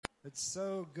It's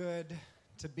so good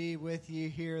to be with you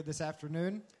here this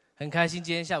afternoon. 很开心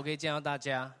今天下午可以见到大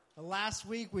家。Last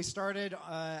week we started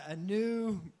a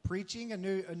new preaching, a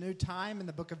new time in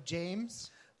the book of James.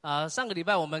 上个礼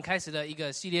拜我们开始了一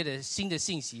个系列的新的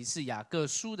信息，是雅各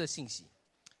书的信息。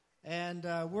And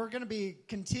we're going to be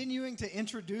continuing to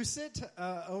introduce it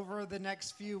over the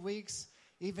next few weeks,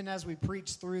 even as we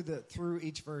preach through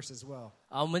each verse as well.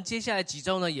 我们接下来几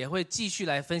周呢，也会继续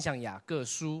来分享雅各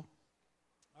书。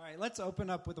All right, let's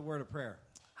open up with a word of prayer.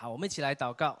 好，我们一起来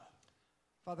祷告。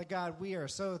Father God, we are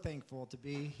so thankful to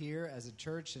be here as a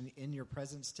church and in your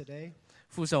presence today.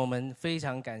 父神，我们非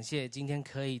常感谢今天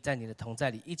可以在你的同在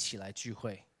里一起来聚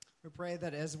会。We pray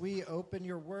that as we open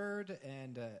your word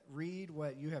and read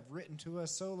what you have written to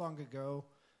us so long ago,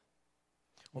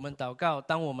 我们祷告，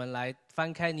当我们来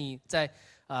翻开你在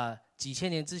几千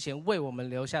年之前为我们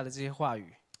留下的这些话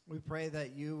语， we pray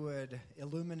that you would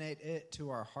illuminate it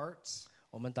to our hearts,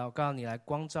 我们祷告你来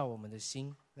光照我们的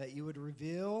心， that you would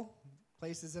reveal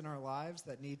places in our lives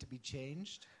that need to be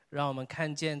changed, 让我们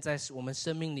看见在我们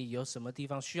生命里有什么地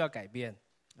方需要改变。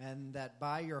and that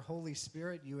by your Holy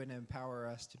Spirit you would empower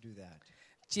us to do that.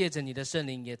 借着你的圣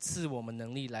灵也赐我们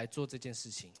能力来做这件事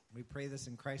情。 We pray this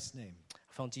in Christ's name.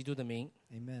 奉基督的名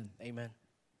Amen. Amen。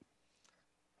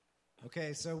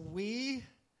 Okay, so we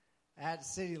at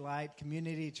City Light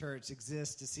Community Church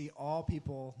exist to see all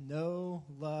people know,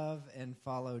 love, and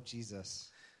follow Jesus.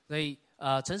 所以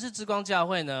城市之光教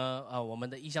会呢，我们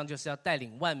的意向就是要带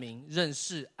领万民认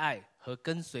识、爱和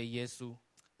跟随耶稣。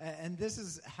And this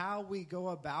is how we go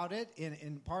about it.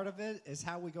 In part of it is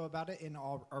how we go about it in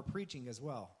our preaching as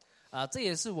well. 这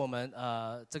也是我们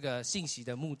这个信息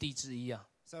的目的之一啊。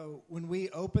So when we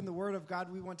open the Word of God,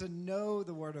 we want to know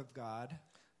the Word of God.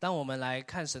 当我们来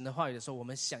看神的话语的时候，我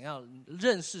们想要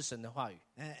认识神的话语。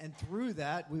And through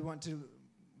that, we want to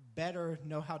better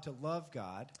know how to love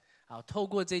God. 好，透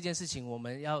过这件事情，我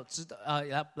们要知道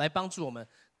来帮助我们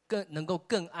能够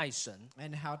更爱神，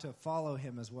 And how to follow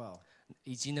Him as well.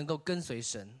 以及能够跟随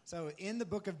神。 So in the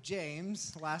book of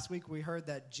James, last week we heard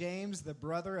that James, the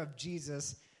brother of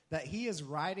Jesus, that he is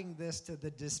writing this to the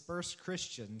dispersed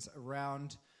Christians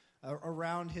around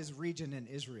his region in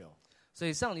Israel. 所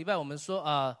以上礼拜我们说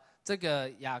这个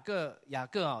雅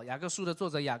各书的作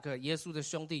者雅各，耶稣的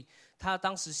兄弟，他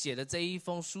当时写的这一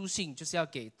封书信，就是要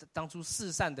给当初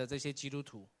四散的这些基督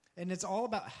徒。 And it's all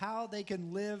about how they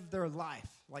can live their life,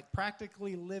 like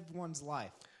practically live one's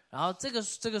life. 然后这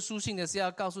个书信呢，是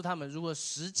要告诉他们如何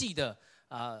实际的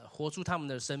活出他们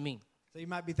的生命。 So you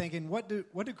might be thinking, what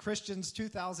do Christians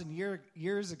 2,000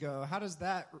 years ago? How does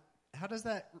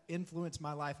that influence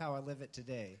my life? How I live it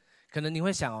today? 可能你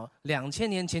会想2000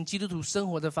年前基督徒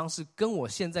生活的方式跟我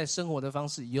现在生活的方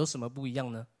式有什么不一样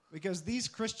呢？ Because these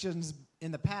Christians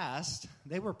in the past,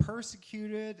 they were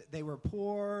persecuted, they were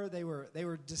poor, they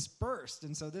were dispersed,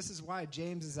 and so this is why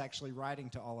James is actually writing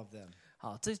to all of them.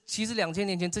 好，这其实2000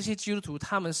年前这些基督徒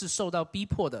他们是受到逼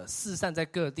迫的，四散在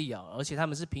各地而且他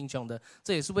们是贫穷的，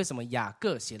这也是为什么雅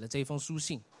各写了这一封书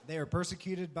信。 They are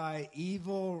persecuted by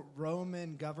evil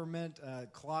Roman government,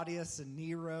 Claudius and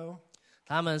Nero.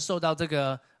 他们受到这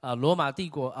个罗马帝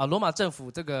国罗马政府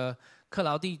这个克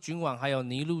劳地君王还有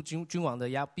尼禄君王的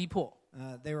逼迫。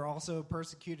 They were also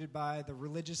persecuted by the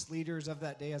religious leaders of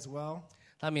that day as well.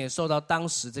 他们也受到当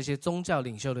时这些宗教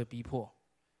领袖的逼迫。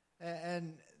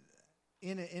 And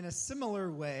in a similar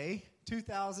way,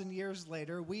 2,000 years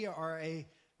later, we are a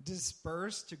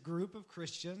dispersed group of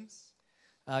Christians.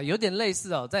 有点类似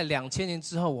在2000年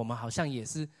之后，我们好像也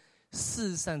是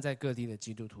四散在各地的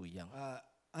基督徒一样。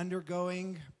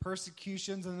 Undergoing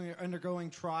persecutions and undergoing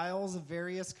trials of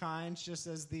various kinds, just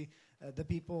as the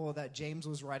people that James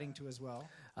was writing to as well.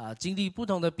 经历不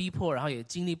同的逼迫，然后也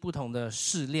经历不同的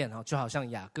试炼就好像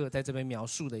雅各在这边描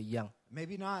述的一样。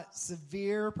 Maybe not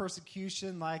severe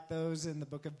persecution like those in the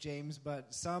book of James, but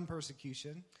some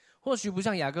persecution. 或许不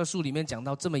像雅各书里面讲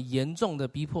到这么严重的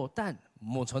逼迫，但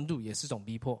某程度也是种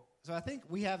逼迫。 So I think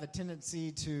we have a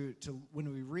tendency to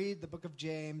when we read the book of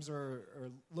James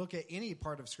or look at any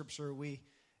part of Scripture,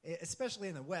 especially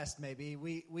in the West, maybe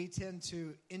we tend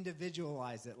to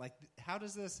individualize it. Like, how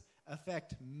does this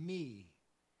affect me?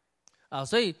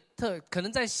 所以可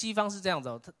能在西方是这样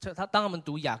子当他们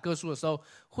读雅各书的时候，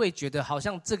会觉得好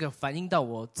像这个反映到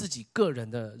我自己个人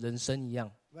的人生一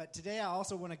样。 But today I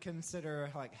also want to consider,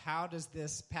 like, how does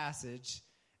this passage,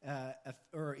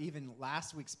 or even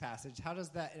last week's passage, how does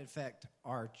that affect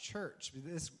our church?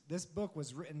 This book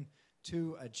was written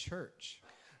to a church.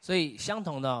 所以相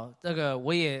同的这个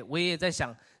我也在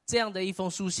想，这样的一封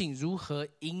书信如何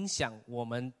影响我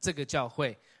们这个教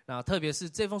会，然后特别是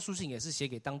这封书信也是写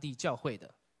给当地教会的。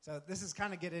So this is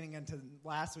kind of getting into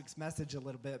last week's message a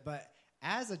little bit, but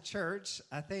as a church,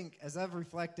 I think as I've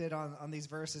reflected on these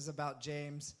verses about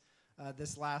James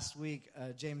this last week,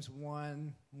 James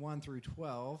 1 through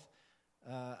 12,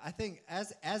 I think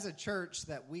as a church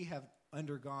that we have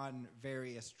undergone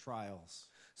various trials.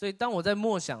 所以当我在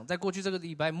默想，在过去这个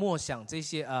礼拜默想这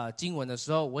些经文的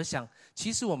时候，我想，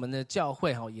其实我们的教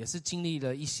会也是经历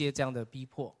了一些这样的逼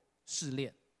迫试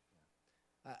炼。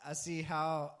I see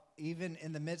how even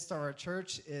in the midst of our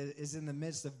church is in the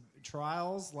midst of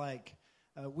trials. Like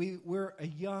we're a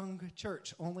young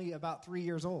church, only about 3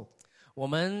 years old. 我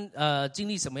们经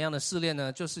历什么样的试炼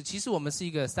呢？就是其实我们是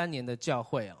一个3年的教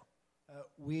会啊。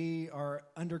We are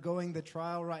undergoing the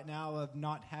trial right now of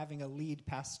not having a lead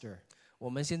pastor. 我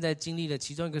们现在经历了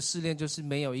其中一个试炼，就是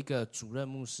没有一个主任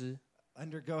牧师。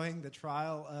Undergoing the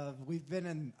trial of we've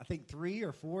been in I think 3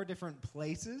 or 4 different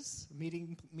places,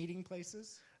 meeting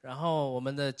places. 然后我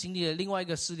们的经历了另外一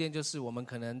个试炼，就是我们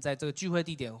可能在这个聚会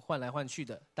地点换来换去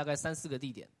的，大概3、4个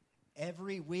地点。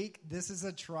Every week, this is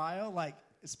a trial, like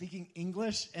speaking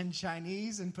English and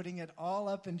Chinese and putting it all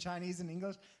up in Chinese and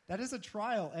English. That is a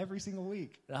trial every single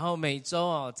week. 然后每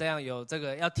周这样有这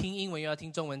个要听英文又要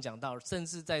听中文讲道，甚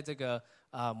至在这个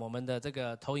我们的这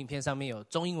个投影片上面有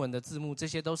中英文的字幕，这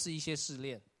些都是一些试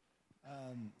炼。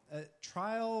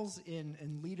Trials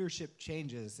in leadership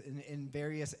changes, in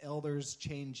various elders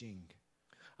changing.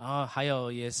 然后还有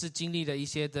也是经历了一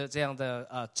些的这样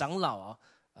的长老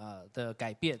的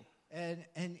改变。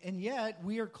And yet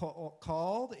we are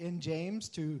called in James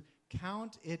to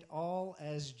count it all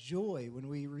as joy when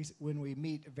we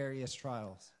meet various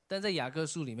trials. 但在雅各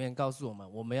书里面告诉我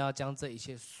们，我们要将这一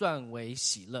切算为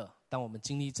喜乐，当我们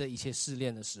经历这一切试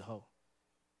炼的时候。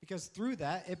Because through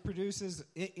that, it produces,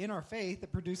 in our faith,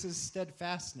 it produces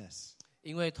steadfastness.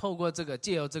 因为透过这个，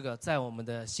借由这个，在我们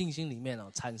的信心里面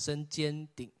产生坚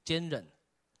忍。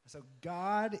So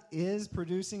God is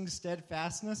producing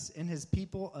steadfastness in His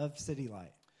people of City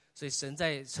Light. 所以神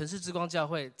在城市之光教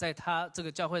会，在他这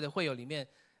个教会的会友里面，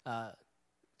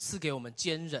赐给我们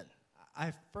坚忍。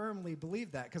I firmly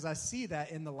believe that because I see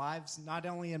that in the lives, not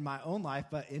only in my own life,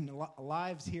 but in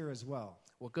lives here as well.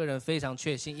 我个人非常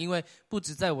确信，因为不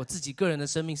止在我自己个人的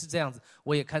生命是这样子，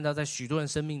我也看到在许多人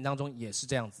生命当中也是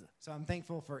这样子。So I'm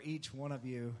thankful for each one of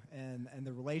you and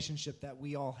the relationship that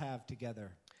we all have together.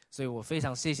 所以我非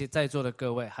常谢谢在座的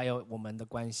各位，还有我们的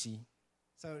关系。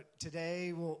So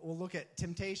today we'll look at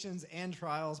temptations and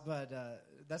trials, but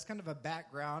that's kind of a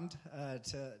background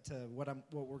to what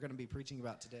we're going to be preaching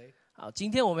about today. 好，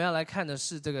今天我们要来看的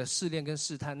是这个试炼跟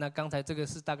试探。那刚才这个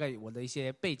是大概我的一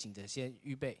些背景的先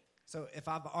预备。So if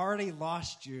I've already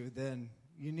lost you, then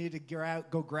you need to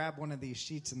go grab one of these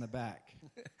sheets in the back.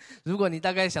 如果你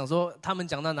大概想说他们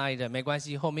讲到哪里了，没关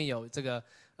系，后面有这个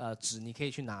纸，你可以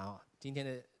去拿今天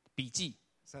的笔记。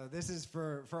So this is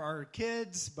for our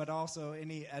kids, but also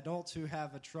any adults who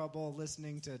have a trouble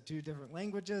listening to 2 different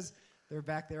languages. They're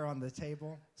back there on the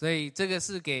table. 所以这个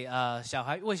是给为小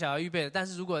孩预备的。但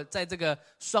是如果在这个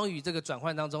双语这个转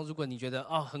换当中，如果你觉得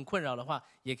很困扰的话，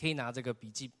也可以拿这个笔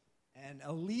记。And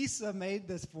Elisa made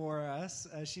this for us.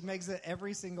 She makes it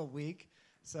every single week.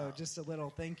 So just a little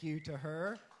thank you to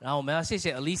her. 然后我们要谢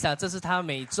谢 Elisa， 这是她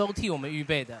每周替我们预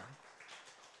备的。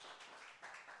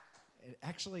It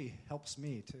actually helps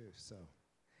me too. So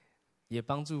也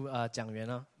帮助讲员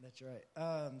呢。That's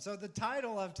right. So the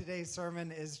title of today's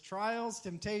sermon is Trials,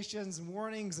 Temptations,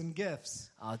 Warnings, and Gifts.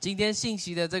 今天信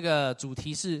息的这个主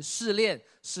题是试炼、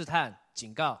试探、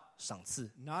警告、赏赐。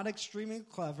Not extremely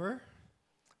clever.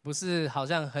 不是好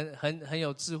像很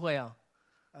有智慧啊。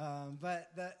But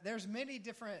there's many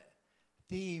different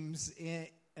themes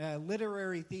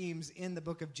literary themes in the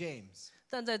book of James.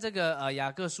 但在这个雅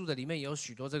各书的里面有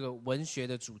许多这个文学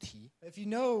的主题。If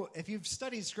you've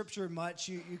studied scripture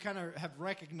much, you kind of have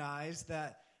recognized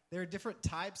that there are different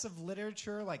types of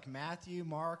literature, like Matthew,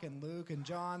 Mark, and Luke, and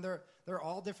John. They're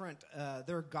all different.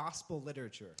 They're gospel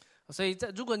literature. 所以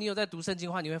如果你有在读圣经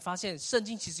的话，你会发现圣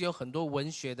经其实有很多文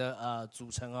学的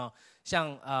组成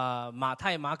像马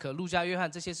太、马可、路加、约翰，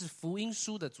这些是福音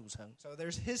书的组成。So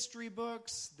there's history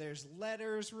books, there's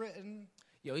letters written.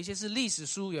 有一些是历史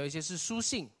书，有一些是书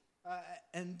信。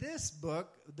And this book,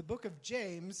 the book of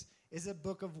James, is a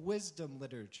book of wisdom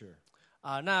literature.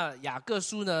 那雅各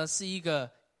书呢是一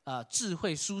个智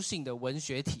慧书信的文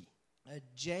学体。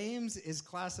James is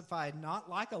classified not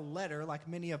like a letter, like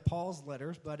many of Paul's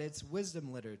letters, but it's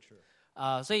wisdom literature.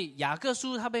 所以雅各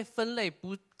书它被分类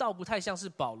倒不太像是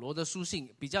保罗的书信，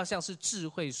比较像是智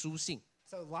慧书信。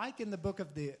So, like in the book of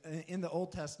in the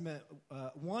Old Testament,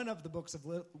 one of the books of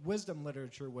wisdom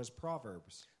literature was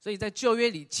Proverbs. 所以在旧约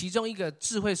里，其中一个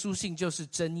智慧书信就是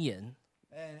箴言。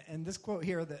And this quote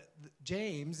here, that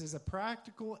James is a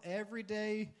practical,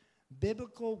 everyday,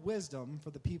 biblical wisdom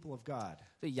for the people of God.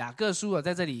 所以雅各书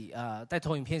在这里在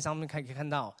投影片上面可以看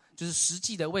到，就是实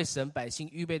际的为神百姓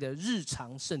预备的日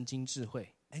常圣经智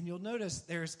慧。And you'll notice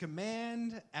there's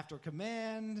command after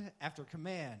command after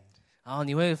command. 然后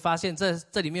你会发现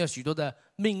这里面有许多的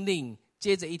命令，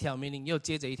接着一条命令，又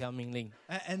接着一条命令。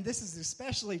And this is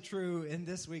especially true in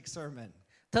this week's sermon.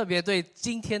 特别对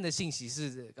今天的信息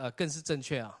是更是正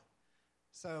确啊。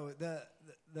So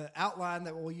the outline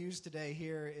that we'll use today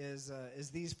here is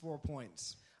these 4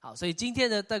 points. 好，所以今天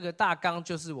的这个大纲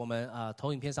就是我们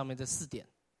投影片上面这4点。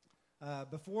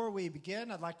Before we begin,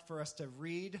 I'd like for us to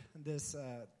read this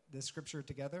scripture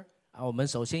together. 我们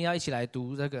首先要一起来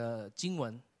读这个经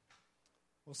文。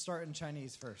We'll start in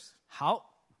Chinese first.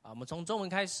 好，我们从中文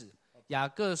开始。雅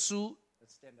各书，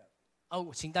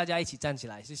请大家一起站起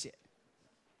来，谢谢。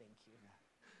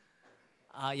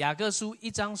雅各书1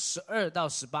章12到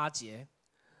18节，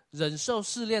忍受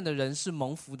试炼的人是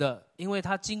蒙福的，因为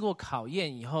他经过考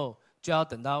验以后，就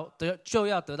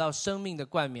要得到生命的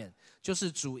冠冕，就是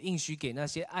主应许给那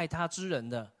些爱他之人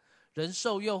的。人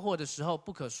受诱惑的时候，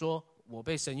不可说我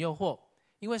被神诱惑，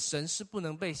因为神是不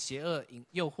能被邪恶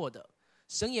诱惑的，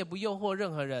神也不诱惑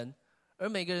任何人。而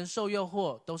每个人受诱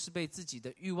惑，都是被自己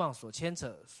的欲望所牵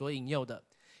扯、所引诱的。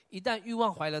一旦欲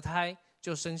望怀了胎，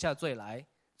就生下罪来。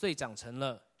罪长成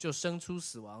了，就生出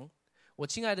死亡。我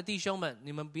亲爱的弟兄们，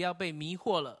你们不要被迷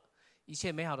惑了。一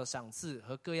切美好的赏赐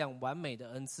和各样完美的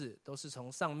恩赐，都是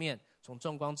从上面，从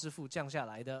众光之父降下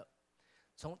来的。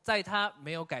在他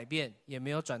没有改变，也没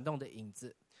有转动的影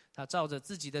子。他照着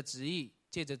自己的旨意，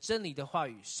借着真理的话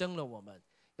语生了我们，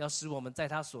要使我们在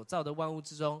他所造的万物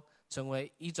之中，成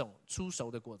为一种出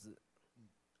熟的果子。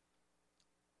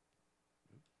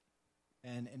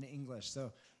And in English,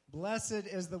 so blessed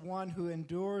is the one who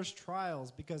endures trials,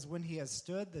 because when he has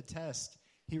stood the test,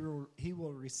 he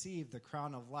will receive the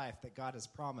crown of life that God has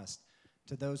promised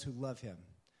to those who love him.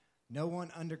 No one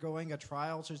undergoing a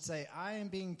trial should say, I am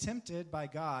being tempted by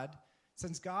God,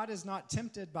 since God is not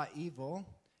tempted by evil,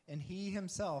 and he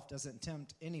himself doesn't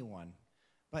tempt anyone.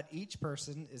 But each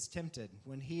person is tempted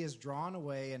when he is drawn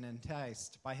away and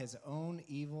enticed by his own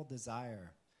evil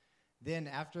desire. Then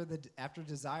after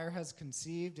desire has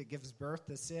conceived, it gives birth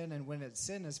to sin, and when its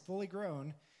sin is fully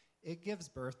grown, it gives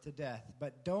birth to death.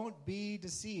 But don't be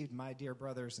deceived, my dear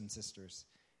brothers and sisters.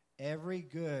 Every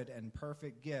good and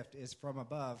perfect gift is from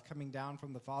above, coming down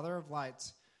from the Father of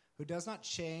lights, who does not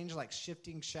change like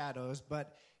shifting shadows,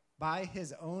 but by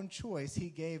his own choice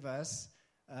he gave us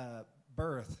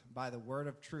birth by the word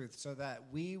of truth, so that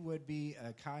we would be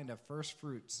a kind of first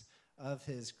fruits of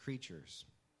his creatures.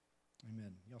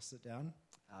 Amen. Y'all sit down.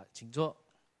 请坐。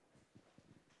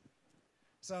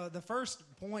So the first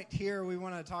point here we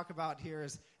want to talk about here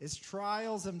is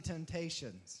trials and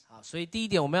temptations. 好，所以第一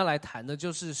点我们要来谈的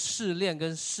就是试炼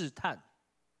跟试探。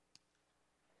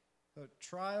So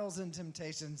trials and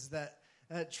temptations, that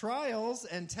trials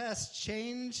and tests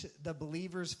change the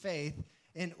believer's faith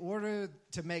in order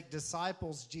to make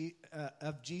disciples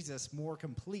of Jesus more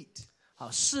complete.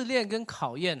 好，试炼跟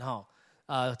考验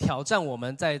挑战我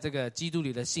们在这个基督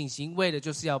里的信心，为的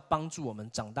就是要帮助我们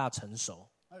长大成熟。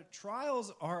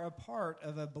Trials are a part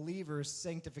of a believer's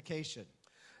sanctification.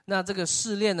 那这个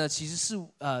试炼呢，其实是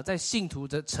在信徒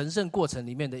的成圣过程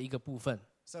里面的一个部分。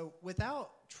So without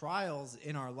trials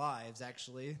in our lives,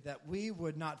 actually, that we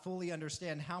would not fully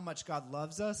understand how much God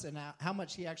loves us and how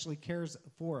much he actually cares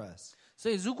for us. 所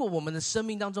以如果我们的生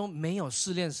命当中没有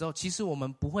试炼的时候，其实我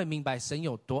们不会明白神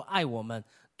有多爱我们，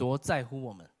多在乎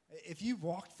我们。If you've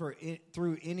walked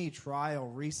through any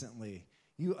trial recently,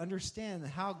 you understand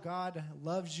how God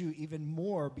loves you even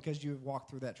more because you've walked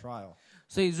through that trial.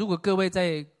 所以如果各位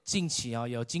在近期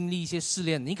有经历一些试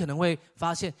炼，你可能会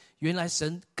发现原来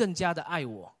神更加的爱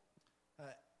我。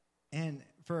And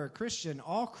for a Christian,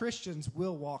 all Christians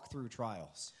will walk through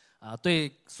trials.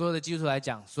 对所有的基督徒来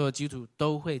讲，所有基督徒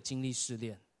都会经历试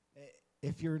炼。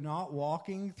If you're not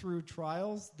walking through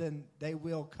trials, then they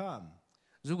will come.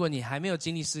 如果你还没有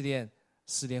经历试炼，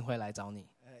试炼会来找你。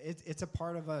It's a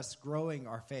part of us growing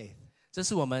our faith. 这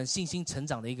是我们信心成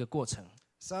长的一个过程。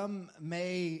Some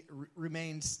may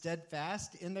remain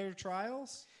steadfast in their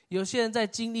trials. 有些人在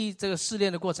经历这个试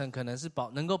炼的过程，可能是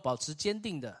能够保持坚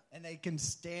定的。And they can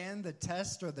stand the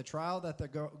test or the trial that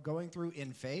they're going through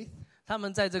in faith. 他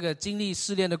们在这个经历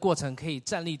试炼的过程，可以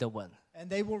站立的稳。And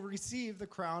they will receive the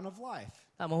crown of life.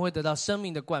 他们会得到生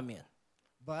命的冠冕。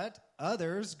But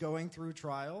others going through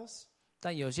trials,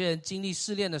 但有些人经历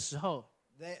试炼的时候，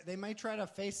 they may try to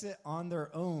face it on their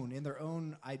own, in their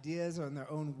own ideas or in their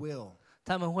own will.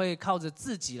 他们会靠着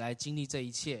自己来经历这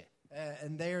一切。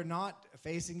and they are not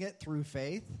facing it through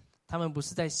faith. 他们不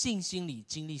是在信心里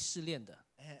经历试炼的。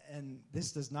And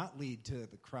this does not lead to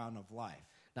the crown of life.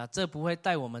 那这不会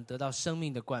带我们得到生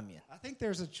命的冠冕。 I think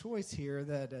there's a choice here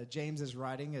that James is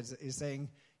writing is saying,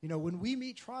 when we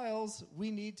meet trials,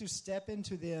 we need to step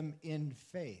into them in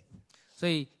faith. 所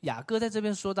以雅各在这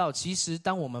边说到，其实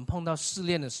当我们碰到试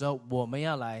炼的时候，我们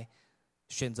要来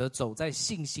选择走在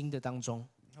信心的当中。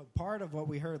Part of what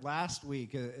we heard last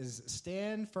week is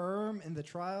stand firm in the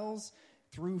trials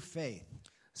through faith.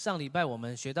 上礼拜我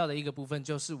们学到的一个部分，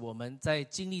就是我们在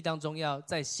经历当中要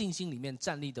在信心里面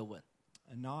站立的稳，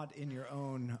 And not in your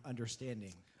own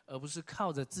understanding. 而不是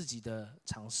靠着自己的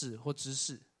尝试或知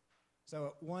识。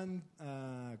 So one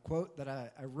quote that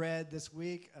I read this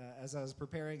week as I was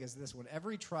preparing is this one.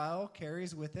 Every trial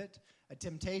carries with it a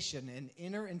temptation, an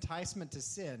inner enticement to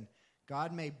sin.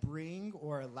 God may bring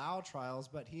or allow trials,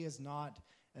 but he is not,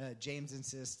 James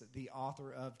insists, the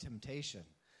author of temptation.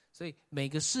 所以每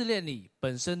个试炼里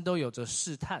本身都有着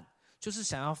试探，就是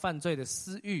想要犯罪的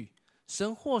私欲。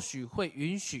神或许会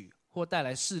允许或带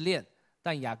来试炼，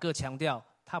但雅各强调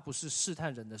他不是试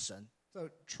探人的神。 So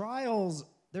trials,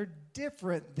 they're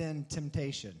different than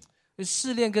temptation.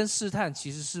 试炼跟试探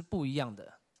其实是不一样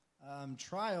的。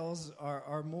Trials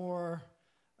are more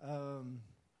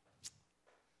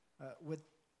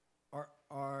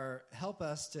help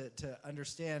us to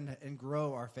understand and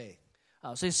grow our faith.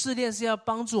 所以试炼是要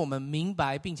帮助我们明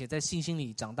白，并且在信心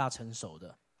里长大成熟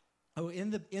的。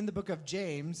In the book of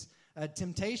James,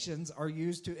 temptations are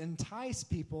used to entice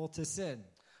people to sin.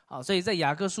 所以在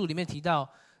雅各书里面提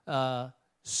到，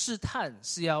试探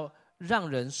是要让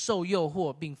人受诱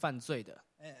惑并犯罪的。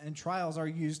And trials are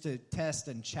used to test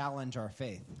and challenge our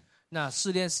faith. 那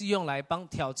试炼是用来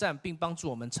挑战并帮助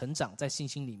我们成长在信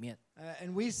心里面。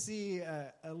And we see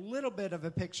a little bit of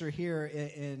a picture here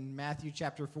in Matthew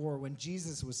chapter 4 when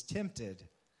Jesus was tempted.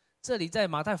 这里在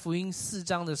马太福音4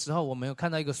章的时候，我们有看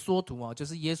到一个缩图就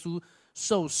是耶稣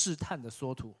受试探的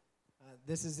缩图。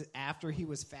This is after he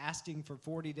was fasting for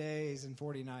 40 days and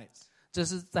 40 nights. 这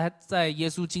是在耶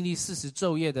稣经历40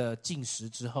昼夜的禁食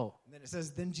之后。And then it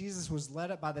says, Then Jesus was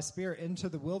led up by the Spirit into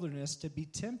the wilderness to be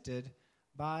tempted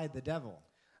by the devil.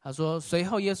 他说，随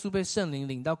后耶稣被圣灵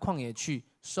领到旷野去，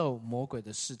受魔鬼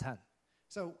的试探。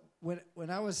So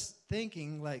when I was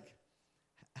thinking,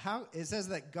 how it says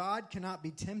that God cannot be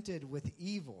tempted with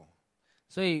evil.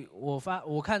 所以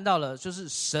我看到了，就是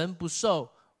神不受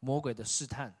魔鬼的试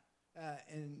探。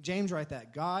And James write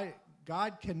that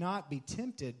God cannot be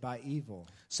tempted by evil.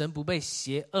 神不被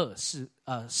邪恶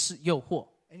诱惑。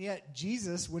 And yet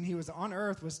Jesus, when he was on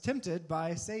earth, was tempted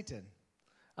by Satan.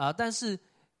 但是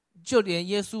就连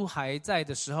耶稣还在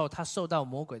的时候，他受到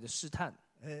魔鬼的试探。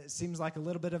 It seems like a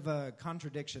little bit of a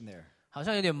contradiction there. 好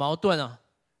像有点矛盾啊。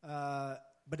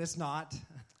But it's not.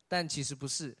 但其实不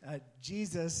是。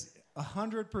Jesus,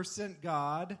 100%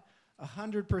 God,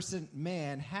 100%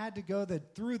 man, had to go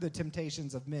through the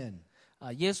temptations of men.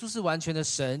 耶稣是完全的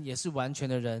神，也是完全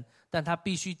的人，但他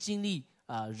必须经历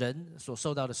人所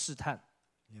受到的试探。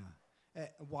Yeah.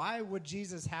 Why would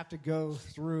Jesus have to go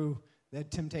through the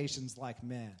temptations like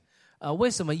man? 为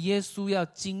什么耶稣要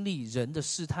经历人的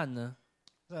试探呢？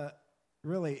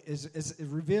 Really is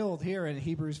revealed here in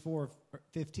Hebrews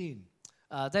 4:15.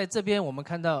 在这边我们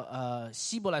看到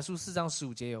希伯来书4章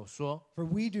15节有说 For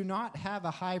we do not have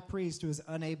a high priest who is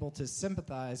unable to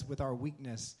sympathize with our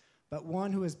weakness, but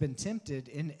one who has been tempted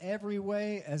in every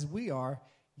way as we are,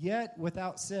 yet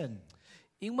without sin.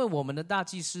 因为我们的大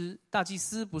祭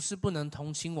司不是不能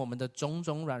同情我们的种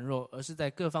种软弱，而是在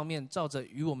各方面照着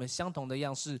与我们相同的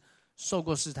样式受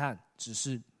过试探，只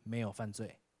是没有犯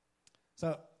罪。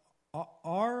 So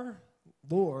our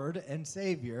Lord and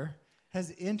Savior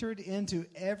has entered into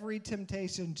every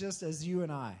temptation just as you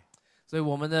and I. 所以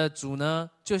我们的主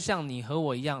呢，就像你和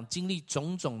我一样，经历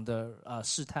种种的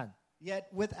试探。 Yet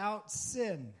without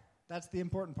sin. That's the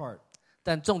important part.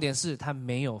 但重点是他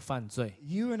没有犯罪。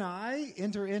 You and I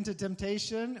enter into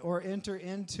temptation or enter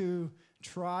into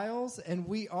trials, and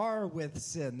we are with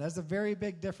sin. There's a very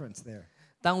big difference there.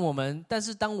 但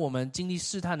是当我们经历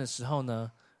试探的时候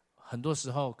呢，很多时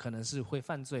候可能是会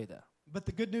犯罪的。 But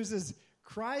the good news is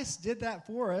Christ did that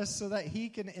for us so that he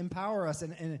can empower us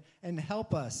and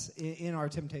help us in our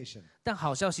temptation. 但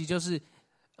好消息就是，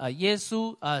耶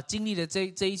稣经历了这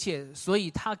一切，所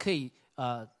以他可以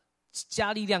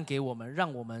加力量给我们，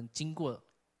让我们经过。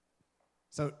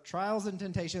 So trials and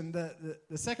temptation.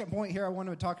 The second point here I want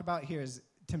to talk about here is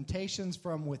temptations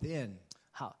from within.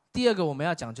 好，第二个我们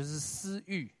要讲就是私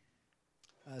欲。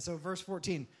So verse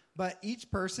 14. But each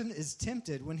person is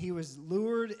tempted when he was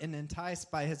lured and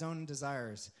enticed by his own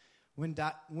desires.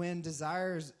 When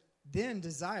desires Then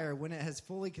desire, when it has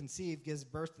fully conceived, gives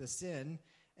birth to sin,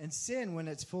 and sin, when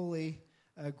it's fully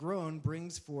grown,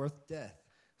 brings forth death.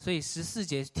 所以14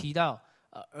节提到，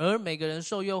而每个人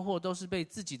受诱惑都是被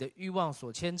自己的欲望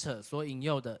所牵扯、所引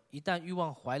诱的。一旦欲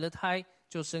望怀了胎，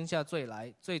就生下罪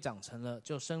来，罪长成了，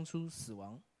就生出死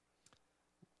亡。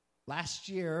Last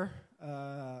year,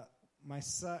 my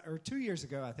son, or 2 years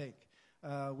ago, I think,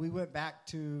 we went back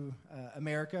to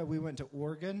America. We went to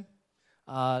Oregon.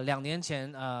 2年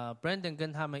前，Brandon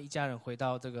跟他们一家人回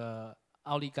到这个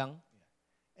奥利冈。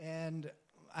And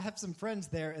I have some friends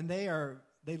there, and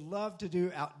they love to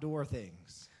do outdoor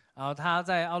things. 然后他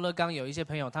在奥勒冈有一些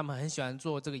朋友，他们很喜欢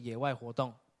做这个野外活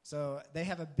动。So they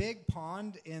have a big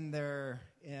pond in their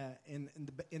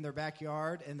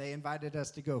backyard, and they invited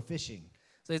us to go fishing.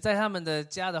 所以在他们的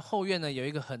家的后院呢，有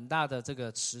一个很大的这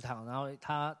个池塘，然后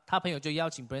他朋友就邀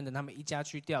请 Brandon 他们一家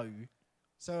去钓鱼。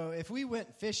So if we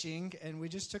went fishing and we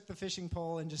just took the fishing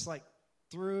pole and just like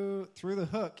threw the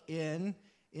hook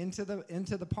into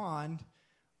the pond,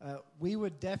 we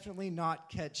would definitely not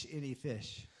catch any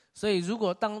fish. 所以如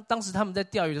果当时他们在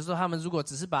钓鱼的时候，他们如果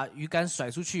只是把鱼竿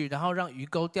甩出去，然后让鱼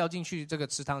钩掉进去这个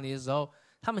池塘里的时候，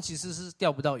他们其实是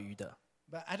钓不到鱼的。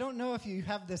But I don't know if you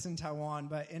have this in Taiwan,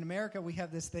 but in America we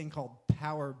have this thing called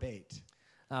power bait.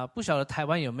 不晓得台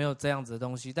湾有没有这样子的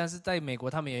东西，但是在美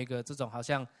国他们有一个这种好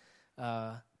像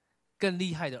更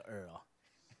厉害的饵哦。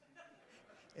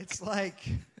It's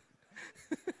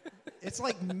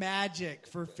like magic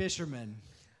for fishermen.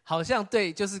 好像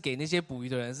对，就是给那些捕鱼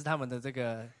的人是他们的这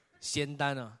个仙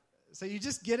丹啊。So you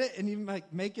just get it and you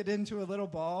make it into a little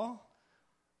ball.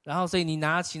 然后所以你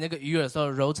拿起那个鱼饵的时候，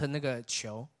揉成那个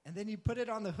球。And then you put it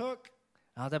on the hook.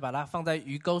 然后再把它放在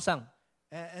鱼钩上。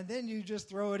And then you just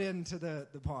throw it into the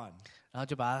pond. 然后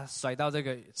就把它甩到这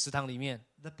个池塘里面。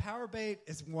The power bait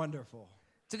is wonderful.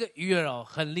 这个鱼饵哦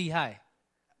很厉害。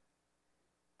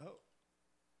Oh,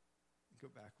 go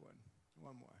back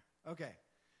one more. Okay,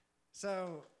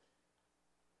 so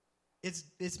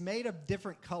it's made of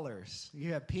different colors.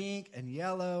 You have pink and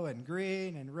yellow and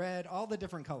green and red, all the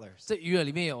different colors. 这鱼饵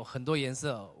里面有很多颜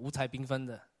色哦，五彩缤纷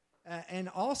的。And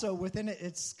also within it,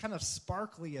 it's kind of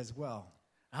sparkly as well.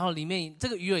 然后里面这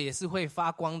个鱼饵也是会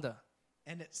发光的。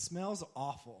And it smells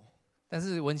awful. 但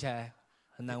是闻起来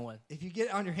很难闻。If you get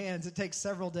it on your hands, it takes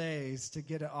several days to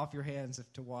get it off your hands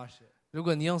to wash it. 如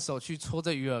果你用手去搓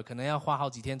这鱼饵，可能要花好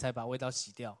几天才把味道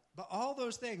洗掉。But all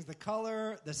those things, the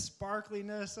color, the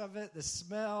sparkliness of it, the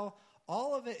smell,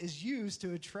 all of it is used to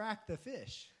attract the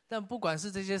fish. 但不管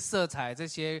是这些色彩、这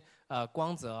些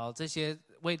光泽哦，这些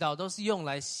味道都是用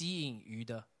来吸引鱼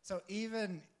的。So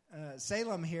even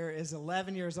Salem here is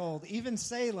 11 years old. Even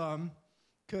Salem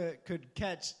could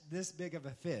catch this big of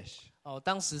a fish. 哦，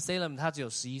当时 Salem 他只有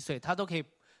11岁，他都可以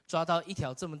抓到一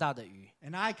条这么大的鱼。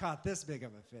And I caught this big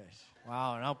of a fish.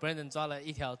 哇，然后 Brandon 抓了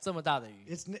一条这么大的鱼。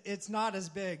It's not as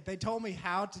big. They told me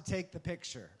how to take the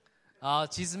picture.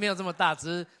 其实没有这么大，只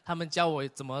是他们教我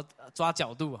怎么抓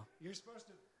角度啊。You're supposed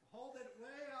to hold it way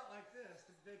out like this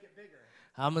to make it bigger.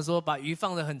 他们说把鱼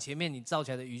放得很前面，你照起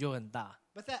来的鱼就很大。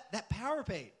But that power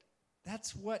bait,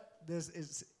 that's what this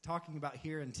is talking about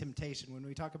here in temptation, when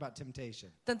we talk about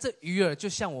temptation. 但这鱼饵就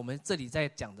像我们这里在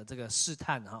讲的这个试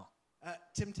探哈。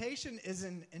Temptation is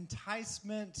an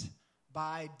enticement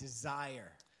by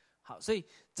desire. 好，所以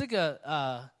这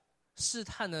个试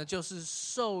探呢，就是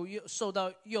受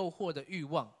到诱惑的欲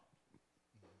望。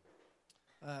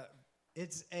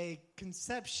It's a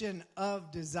conception of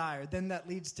desire. Then that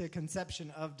leads to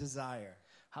conception of desire.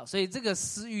 好，所以这个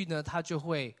私欲呢，它就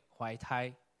会怀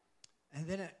胎。And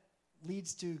then it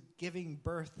leads to giving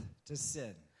birth to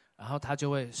sin. 然后它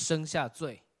就会生下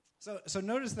罪。So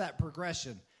notice that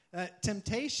progression.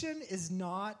 Temptation is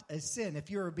not a sin. If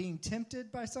you are being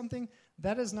tempted by something,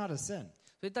 that is not a sin.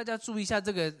 所以大家注意一下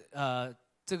这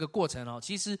个过程哦。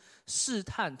其实试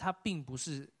探它并不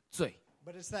是罪，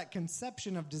 But it's that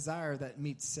conception of desire that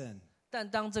meets sin. 但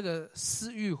当这个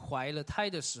私欲怀了胎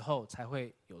的时候，才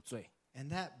会有罪。And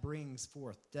that brings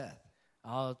forth death.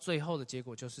 然后最后的结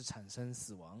果就是产生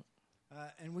死亡。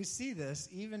And we see this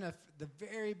even at the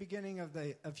very beginning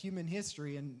of human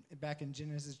history back in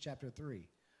Genesis chapter 3.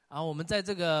 然后我们在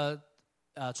这个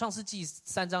创世纪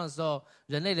3章的时候，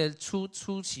人类的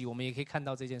初期，我们也可以看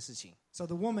到这件事情。So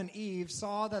the woman Eve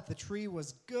saw that the tree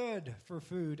was good for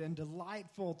food and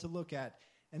delightful to look at,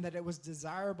 and that it was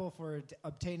desirable for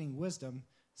obtaining wisdom.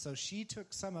 So she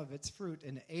took some of its fruit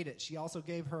and ate it. She also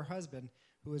gave her husband,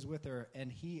 who was with her,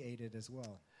 and he ate it as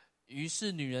well. 于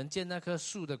是女人见那棵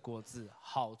树的果子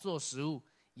好做食物，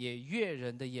也悦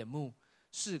人的眼目，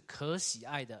是可喜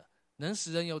爱的，能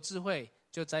使人有智慧，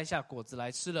就摘下果子来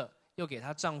吃了，又给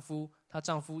她丈夫，她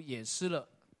丈夫也吃了。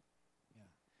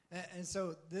And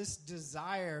so this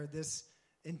desire, this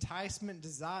enticement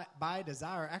by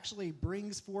desire actually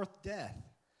brings forth death.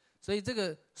 所以这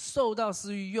个受到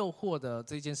私欲诱惑的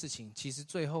这件事情，其实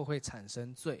最后会产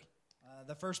生罪。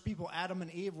The first people, Adam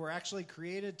and Eve, were actually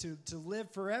created to live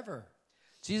forever.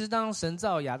 其实当神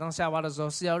造亚当夏娃的时候，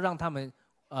是要让他们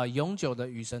永久的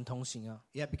与神同行啊。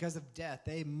Yet because of death,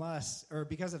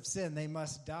 because of sin, they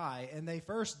must die, and they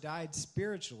first died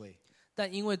spiritually.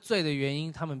 但因为罪的原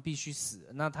因，他们必须死。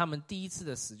那他们第一次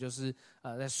的死就是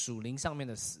在属灵上面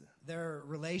的死。Their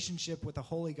relationship with the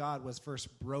Holy God was first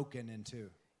broken into.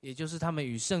 也就是他们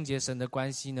与圣洁神的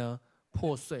关系呢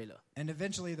破碎了。And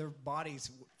eventually their bodies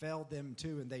failed them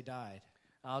too, and they died.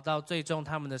 然后到最终，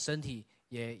他们的身体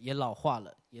也老化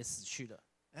了，也死去了。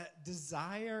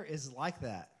Desire is like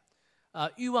that.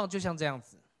 欲望就像这样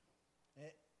子。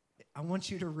I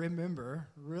want you to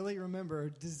really remember,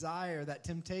 desire, that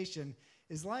temptation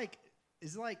is like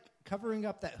covering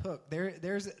up that hook.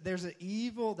 There's an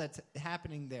evil that's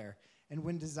happening there, and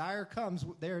when desire comes,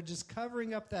 they're just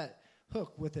covering up that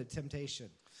hook with a temptation.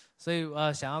 所以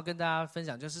想要跟大家分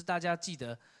享，就是大家记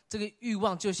得，这个欲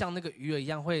望就像那个鱼饵一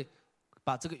样，会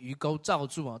把这个鱼钩罩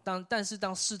住啊。但是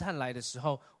当试探来的时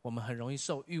候，我们很容易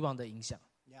受欲望的影响。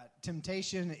Yeah,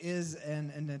 temptation is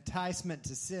an enticement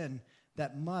to sin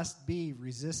that must be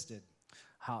resisted.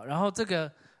 好，然后这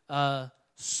个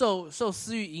受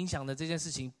私欲影响的这件事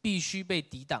情必须被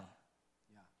抵挡。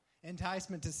Yeah.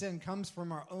 Enticement to sin comes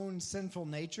from our own sinful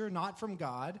nature, not from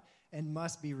God, and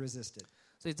must be resisted.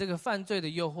 所以这个犯罪的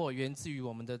诱惑源自于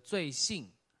我们的罪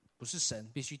性，不是神，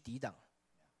必须抵挡。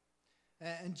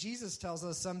And Jesus tells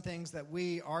us some things that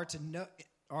we are to know,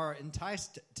 are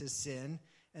enticed to sin,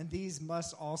 and these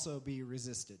must also be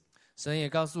resisted. 神也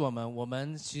告诉我们，我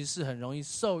们其实是很容易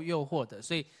受诱惑的，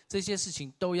所以这些事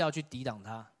情都要去抵挡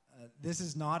它。This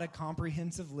is not a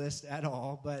comprehensive list at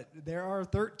all, but there are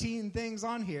 13 things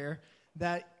on here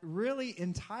that really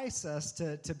entice us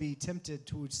to be tempted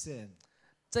to sin.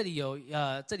 这里有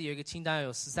一个清单，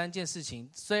有13件事情，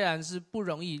虽然是不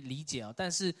容易理解啊，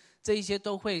但是这一些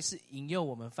都会是引诱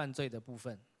我们犯罪的部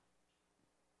分。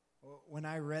When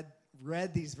I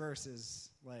read these verses,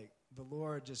 like the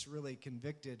Lord just really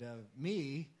convicted of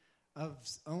me of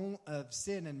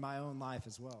sin in my own life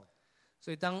as well.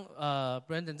 所以当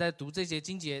Brandon 在读这些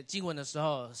经文的时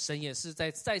候，神也是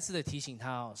再次的提醒他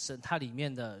哦，神他里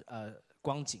面的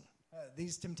光景。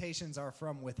These temptations are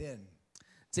from within.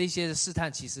 这些试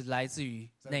探其实来自于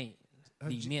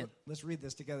里面。Let's read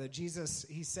this together. Jesus,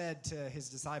 he said to his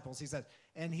disciples, he said,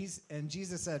 and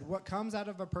Jesus said, "What comes out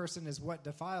of a person is what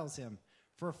defiles him.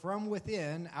 For from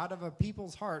within, out of a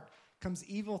people's heart, comes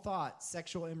evil thoughts,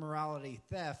 sexual immorality,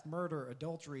 theft, murder,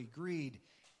 adultery, greed,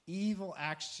 evil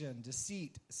action,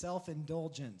 deceit,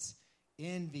 self-indulgence,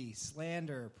 envy,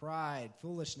 slander, pride,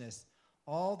 foolishness.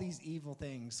 All these evil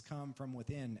things come from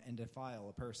within and defile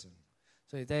a person."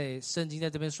 所以在圣经在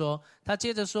这边说，他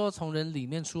接着说，从人里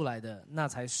面出来的，那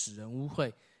才使人污秽。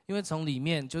因为从里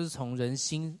面就是从人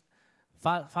心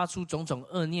发出种种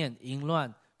恶念、淫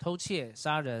乱、偷窃、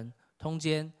杀人、通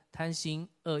奸、贪心、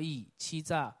恶意、欺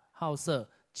诈、好色、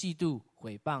嫉妒、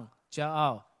毁谤、骄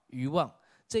傲、愚妄。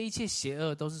这一切邪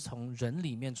恶都是从人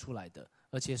里面出来的，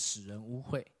而且使人污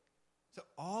秽。So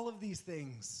all of these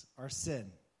things are sin.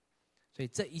 所以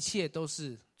这一切都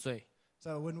是罪。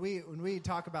So when we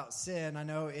talk about sin, I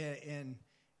know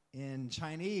in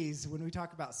Chinese, when we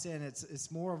talk about sin,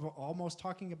 it's more of almost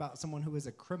talking about someone who is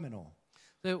a criminal.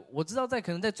 所以我知道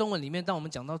可能在中文里面，当我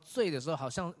们讲到罪的时候，好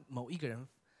像某一个人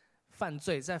犯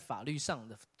罪，在法律上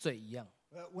的罪一样。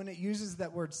When it uses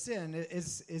that word sin,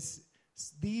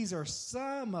 these are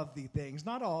some of the things,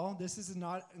 not all. This is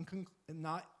not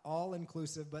all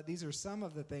inclusive, but these are some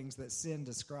of the things that sin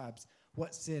describes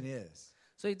what sin is.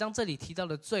 所以当这里提到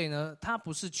的罪呢，它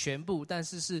不是全部，但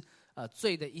是是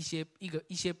罪的一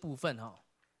些部分哈。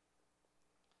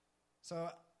So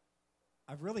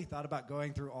I've really thought about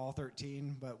going through all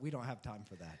 13, but we don't have time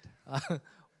for that.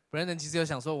 Brandon 其实有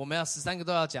想说，我们要13个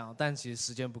都要讲，但其实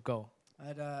时间不够。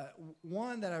And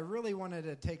one that I really wanted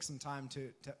to take some time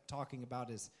to talking about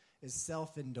is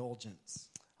self-indulgence.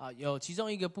 有其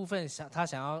中一个部分他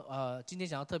想要今天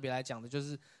想要特别来讲的就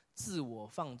是自我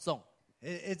放纵。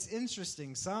It's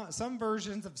interesting. Some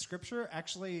versions of Scripture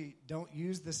actually don't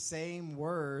use the same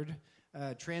word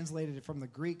translated from the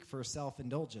Greek for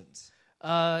self-indulgence.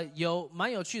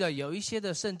 蛮有趣的，有一些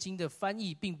的圣经的翻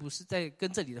译并不是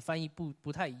跟这里的翻译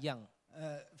不太一样。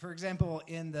For example,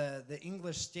 in the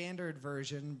English Standard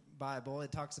Version Bible,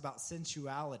 it talks about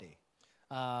sensuality.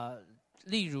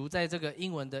 例如在这个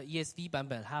英文的 ESV 版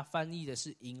本，它翻译的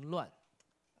是淫乱。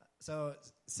So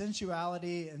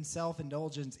sensuality and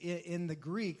self-indulgence in the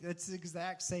Greek, that's the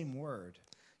exact same word.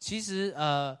 其实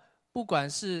不管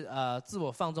是自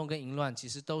我放纵跟淫乱，其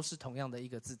实都是同样的一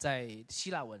个字，在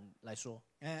希腊文来说。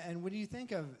And when you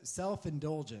think of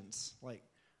self-indulgence, like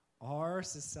our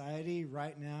society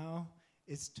right now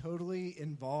is totally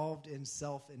involved in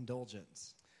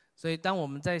self-indulgence. 所以当我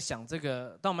们在想这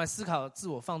个，当我们来思考自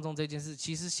我放纵这件事，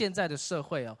其实现在的社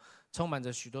会充满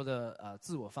着许多的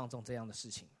自我放纵这样的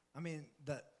事情。I mean,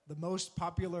 the most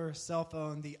popular cell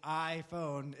phone, the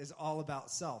iPhone, is all about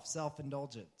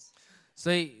self-indulgence.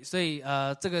 所以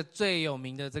这个最有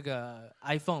名的这个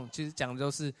iPhone， 其实讲的都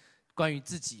是关于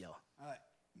自己哦。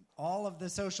All of the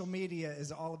social media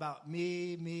is all about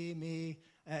me.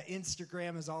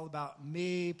 Instagram is all about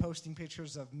me, posting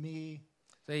pictures of me.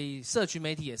 所以社群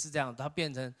媒体也是这样，它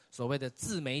变成所谓的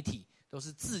自媒体，都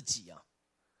是自己啊。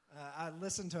I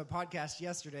listened to a podcast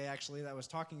yesterday, actually, that was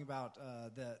talking about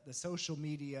the social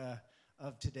media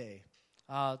of today.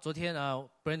 昨天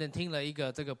Brandon 听了一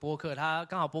个这个播客，他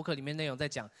刚好播客里面内容在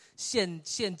讲现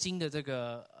今的这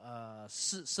个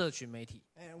社群媒体。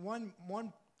And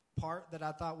one part that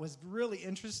I thought was really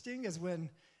interesting is when,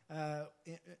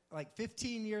 like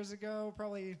 15 years ago,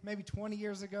 probably maybe 20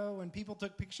 years ago, when people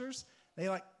took pictures,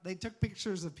 they took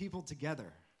pictures of people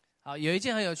together. 好，有一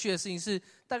件很有趣的事情是，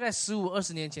大概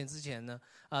15-20年前之前呢，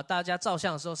大家照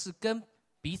相的时候是跟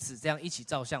彼此这样一起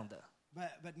照相的。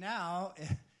But now,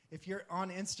 if you're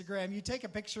on Instagram, you take a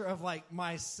picture of like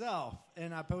myself,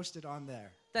 and I post it on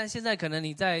there. 但现在可能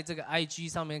你在这个 IG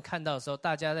上面看到的时候，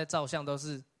大家在照相都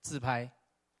是自拍。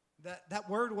That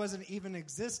word wasn't even in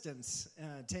existence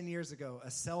 10 years ago, a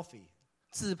selfie.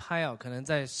 自拍可能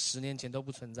在10年前都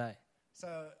不存在。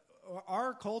So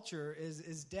our culture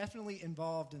is definitely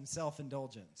involved in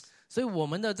self-indulgence. 所以我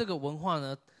们的这个文化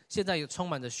呢，现在也充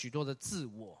满着许多的自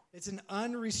我。It's an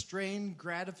unrestrained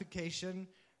gratification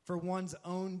for one's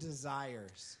own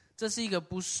desires. 这是一个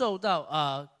不受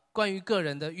到关于个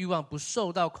人的欲望不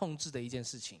受到控制的一件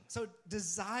事情。So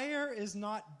desire is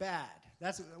not bad.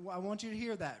 I want you to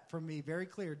hear that from me very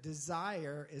clear.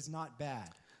 Desire is not bad.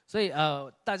 所以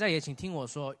大家也请听我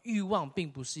说，欲望并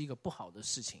不是一个不好的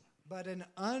事情。But an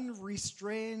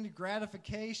unrestrained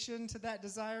gratification to that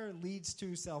desire leads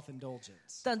to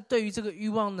self-indulgence. 但对于这个欲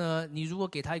望呢，你如果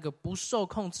给他一个不受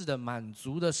控制的满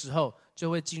足的时候，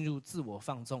就会进入自我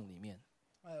放纵里面。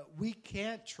We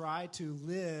can't try to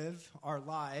live our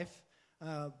life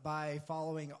by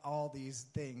following all these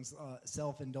things,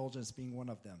 self-indulgence being one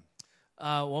of them.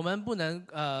 我们不能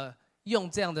用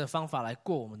这样的方法来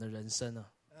过我们的人生呢。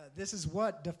This is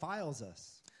what defiles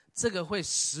us. 这个会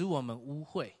使我们污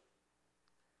秽。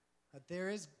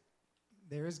There is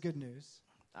good news.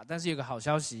 但是有个好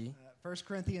消息。1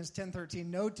 Corinthians 10:13,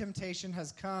 no temptation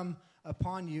has come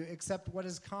upon you except what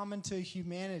is common to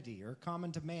humanity or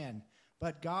common to man.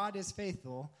 But God is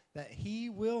faithful, that he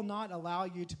will not allow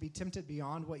you to be tempted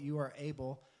beyond what you are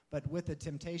able, but with the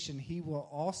temptation he will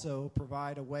also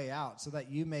provide a way out so that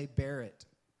you may bear it.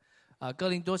 哥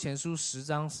林多前书10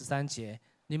章13节，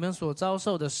你们所遭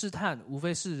受的试探，无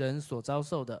非是人所遭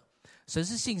受的。神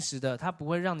是信实的，他不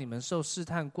会让你们受试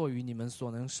探过于你们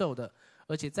所能受的，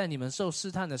而且在你们受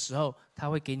试探的时候，他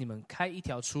会给你们开一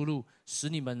条出路，使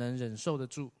你们能忍受得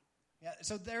住。Yeah,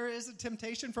 so there is a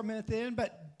temptation from within,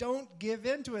 but don't give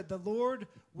into it. The Lord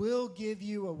will give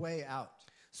you a way out.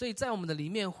 所以在我们的里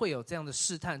面会有这样的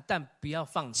试探，但不要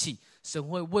放弃，神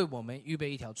会为我们预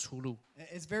备一条出路。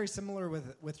It's very similar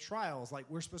with trials. Like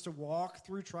we're supposed to walk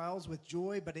through trials with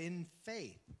joy, but in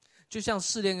faith. 就像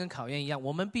試煉跟考驗一樣，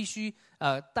我們必須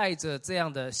帶着這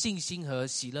樣的信心和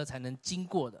喜樂才能經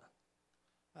過的。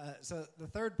So the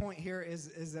third point here is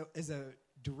a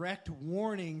direct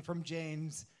warning from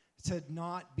James to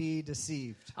not be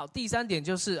deceived. 好，第三點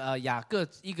就是雅各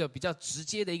一個比較直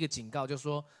接的一個警告，就是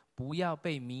說不要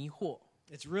被迷惑。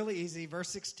It's really easy. Verse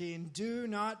 16, do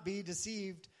not be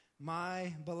deceived,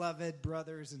 my beloved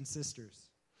brothers and sisters.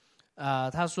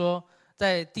 他說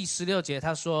在第16節，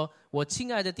他說我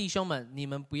親愛的弟兄們，你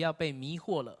們不要被迷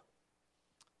惑了。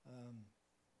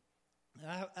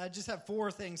I just have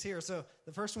 4 things here. So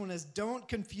the first one is don't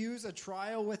confuse a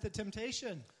trial with a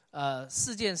temptation.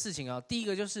 4件事情第一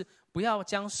個就是不要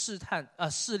將試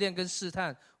煉跟試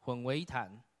探混為一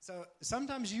談。So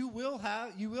sometimes you will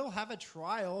have a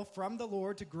trial from the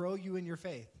Lord to grow you in your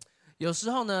faith. 有時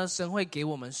候呢，神會給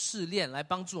我們試煉，來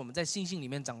幫助我們在信心裡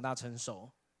面長大成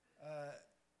熟。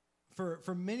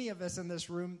For many of us in this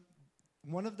room,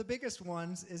 one of the biggest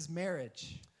ones is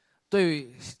marriage. 對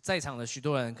於在場的許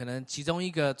多人，可能其中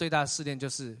一個最大的試煉就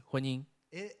是婚姻。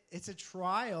It's a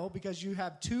trial because you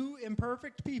have 2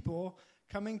 imperfect people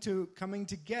coming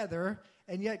together,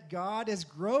 and yet God is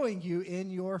growing you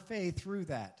in your faith through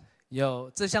that.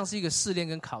 这像是一个试炼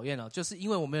跟考验哦，就是因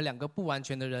为我们有两个不完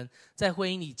全的人在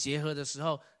婚姻里结合的时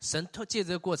候，神借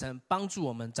这个过程帮助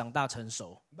我们长大成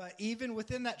熟。But even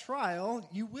within that trial,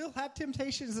 you will have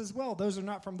temptations as well. Those are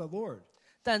not from the Lord.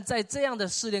 但在这样的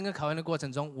试炼跟考验的过程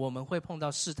中，我们会碰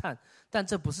到试探，但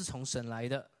这不是从神来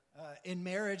的。In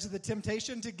marriage, the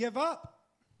temptation to give up.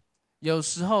 有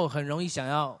时候很容易想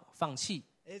要放弃。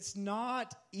It's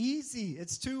not easy.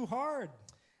 It's too hard.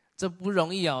 这不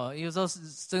容易哦，有时候是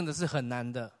真的是很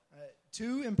难的。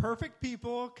Two imperfect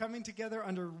people coming together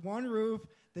under one roof,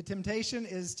 the temptation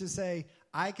is to say,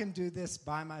 I can do this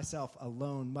by myself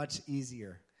alone, much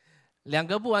easier. 两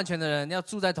个不完全的人要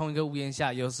住在同一个屋檐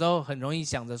下，有时候很容易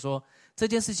想着说，这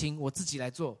件事情我自己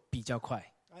来做比较快。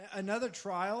Another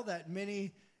trial that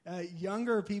many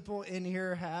younger people in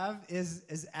here have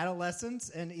is adolescence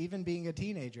and even being a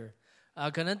teenager.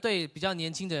 可能对比较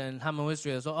年轻的人，他们会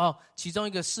觉得说，其中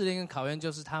一个试炼跟考验就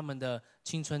是他们的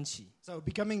青春期。So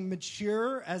becoming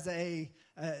mature as a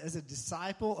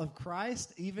disciple of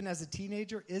Christ, even as a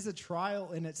teenager, is a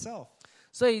trial in itself.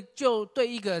 所以，就对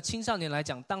一个青少年来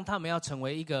讲，当他们要成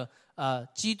为一个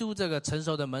基督这个成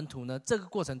熟的门徒呢，这个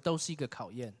过程都是一个考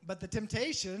验。But the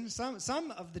temptation,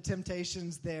 some of the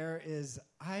temptations there is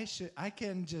I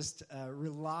can just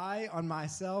rely on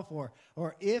myself,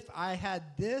 or if I had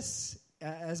this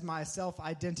as my self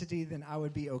identity, then I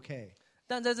would be okay.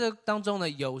 但在这当中呢，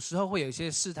有时候会有一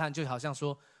些试探，就好像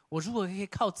说我如果可以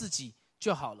靠自己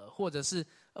就好了，或者是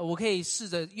我可以试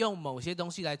着用某些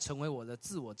东西来成为我的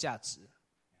自我价值。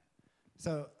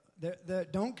So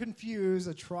don't confuse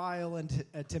a trial and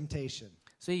a temptation.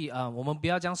 所以我们不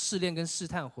要将试炼跟试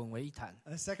探混为一谈。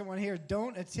The second one here,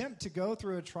 don't attempt to go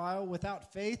through a trial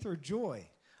without faith or joy.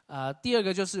 第二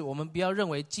个就是我们不要认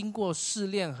为经过试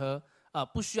炼和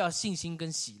不需要信心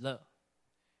跟喜乐。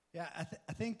Yeah,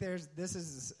 I think this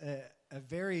is a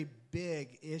very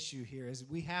big issue here. Is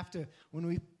we have to, when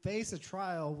we face a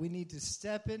trial, we need to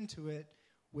step into it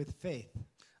with faith.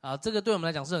 这个对我们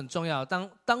来讲是很重要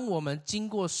的。当我们经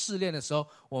过试炼的时候，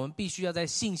我们必须要在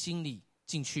信心里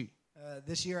进去。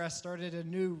This year I started a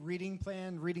new reading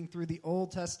plan, reading through the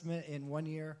Old Testament in 1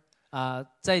 year.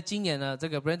 在今年呢，这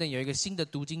个 Brandon 有一个新的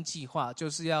读经计划，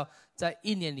就是要在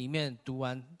1年里面读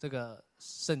完这个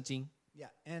圣经。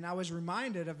Yeah, and I was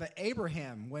reminded of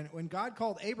Abraham. When God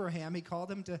called Abraham, He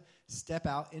called him to step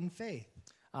out in faith.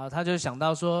 他就想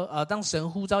到说，当神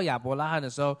呼召亚伯拉罕的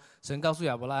时候，神告诉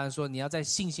亚伯拉罕说，你要在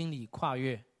信心里跨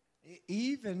越。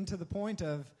Even to the point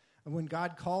of when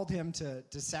God called him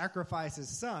to sacrifice his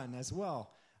son as well.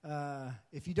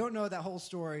 If you don't know that whole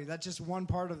story, that's just one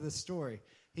part of the story.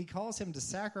 He calls him to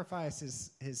sacrifice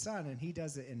his son, and he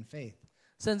does it in faith.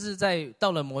 甚至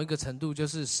到了某一个程度，就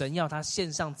是神要他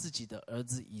献上自己的儿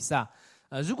子以撒。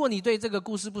如果你对这个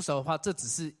故事不熟的话，这只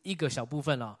是一个小部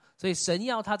分了。所以神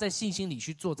要他在信心里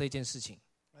去做这件事情。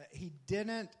He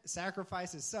didn't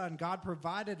sacrifice his son. God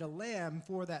provided a lamb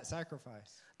for that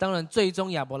sacrifice. 当然，最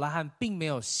终亚伯拉罕并没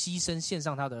有牺牲献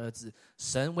上他的儿子，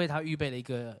神为他预备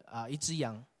了一只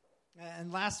羊。And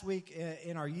last week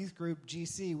in our youth group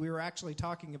GC, we were actually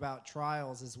talking about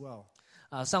trials as well.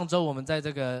 上周我们在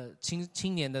这个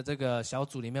青年的这个小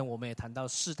组里面，我们也谈到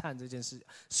试探这件事、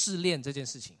试炼这件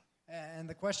事情。And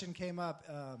the question came up: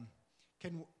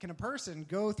 Can a person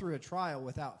go through a trial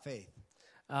without faith?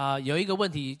 有一个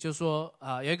问题就是说，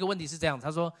有一个问题是这样，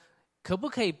他说，可不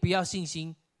可以不要信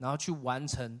心，然后去完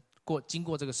成经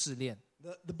过这个试炼？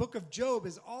 The book of Job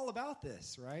is all about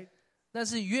this, right? 但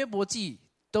是约伯记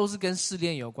都是跟试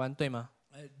炼有关，对吗？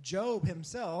 Job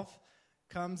himself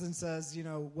comes and says,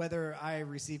 whether I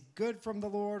receive good from the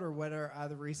Lord or whether I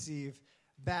receive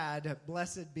bad,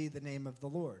 blessed be the name of the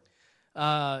Lord.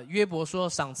 约伯说，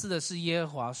赏赐的是耶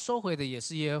和华，收回的也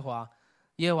是耶和华，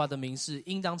耶和华的名是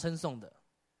应当称颂的。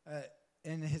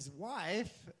And his wife,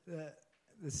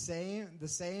 the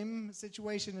same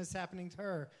situation is happening to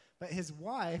her, but his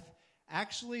wife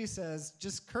actually says,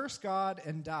 just curse God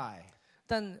and die.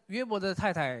 但约伯的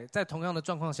太太在同样的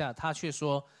状况下，她却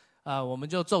说，我们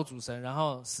就咒诅神，然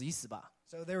后死一死吧。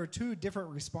So there were two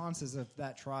different responses of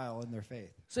that trial in their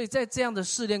faith. 所以在这样的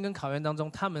试炼跟考验当中，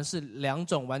他们是两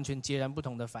种完全截然不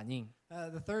同的反应。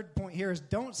The third point here is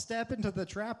don't step into the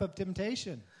trap of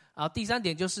temptation. 第三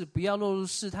点就是不要落入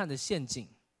试探的陷阱。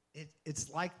It's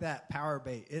like that power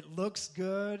bait. It looks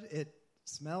good, it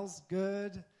smells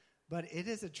good, but it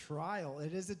is a trial.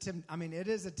 It is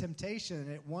a temptation,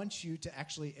 and it wants you to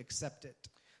actually accept it.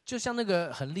 就像那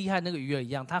个很厉害那个鱼饵一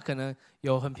样，它可能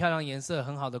有很漂亮颜色、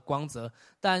很好的光泽，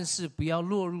但是不要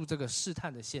落入这个试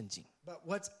探的陷阱。But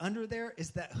what's under there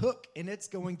is that hook, and it's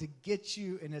going to get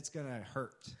you, and it's going to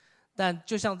hurt. 但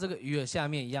就像这个鱼饵下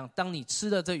面一样，当你吃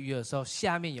了这鱼饵的时候，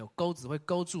下面有钩子会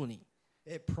勾住你。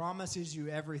It promises you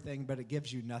everything, but it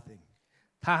gives you nothing.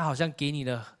 它好像给你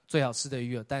了最好吃的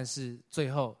鱼饵，但是最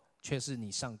后却是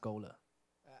你上钩了。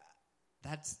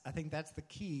I think that's the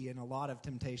key in a lot of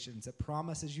temptations. It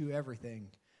promises you everything,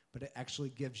 but it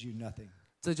actually gives you nothing.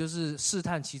 这就是试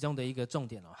探其中的一个重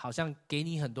点了，好像给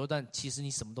你很多，但其实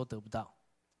你什么都得不到。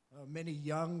Many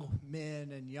young men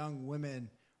and young women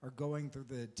are going through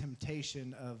the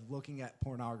temptation of looking at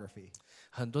pornography.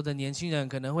 很多的年轻人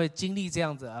可能会经历这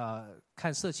样子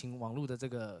看色情网络的这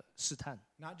个试探。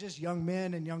Not just young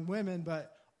men and young women, but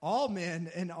all men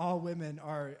and all women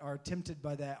are tempted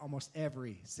by that almost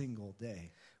every single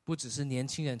day. 不只是年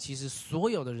轻人，其实所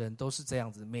有的人都是这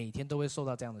样子，每天都会受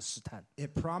到这样的试探。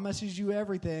It promises you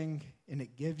everything, and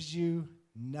it gives you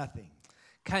nothing.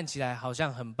 看起来好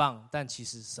像很棒，但其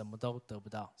实什么都得不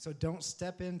到。So don't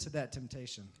step into that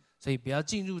temptation. 所以不要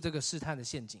进入这个试探的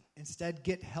陷阱。Instead,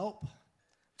 get help.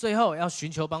 最后要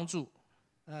寻求帮助。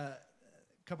A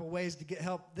couple ways to get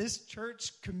help. This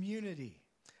church community.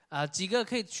 几个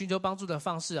可以寻求帮助的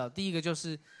方式啊。第一个就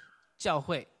是教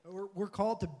会。We're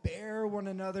called to bear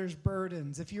one another's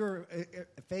burdens. If you're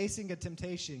facing a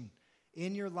temptation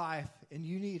in your life and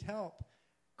you need help,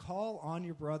 call on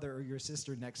your brother or your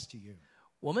sister next to you.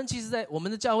 我们其实在我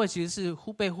们的教会其实是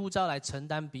被呼召来承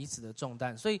担彼此的重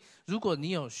担，所以如果你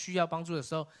有需要帮助的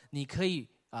时候，你可以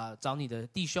找你的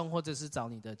弟兄或者是找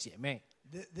你的姐妹。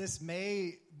This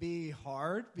may be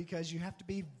hard because you have to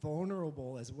be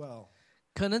vulnerable as well.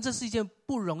 可能这是一件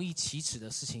不容易启齿的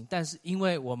事情，但是因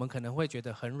为我们可能会觉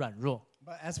得很软弱。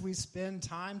But as we spend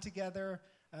time together,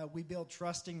 we build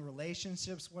trusting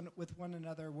relationships with one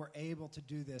another. We're able to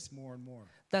do this more and more.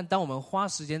 但当我们花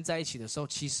时间在一起的时候，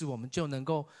其实我们就能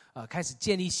够开始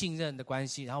建立信任的关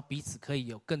系，然后彼此可以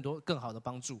有更好的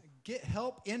帮助。Get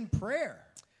help in prayer.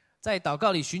 在祷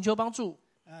告里寻求帮助。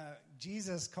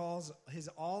Jesus calls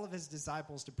all of his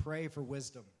disciples to pray for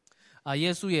wisdom.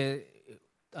 耶稣也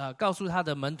告诉他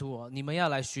的门徒你们要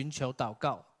来寻求祷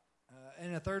告。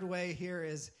And a third way here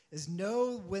is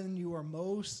know when you are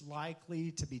most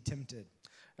likely to be tempted.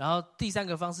 然后第三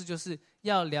个方式就是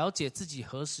要了解自己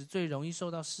何时最容易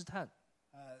受到试探。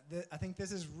I think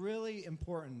this is really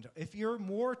important. If you're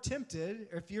more tempted,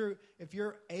 if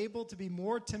you're able to be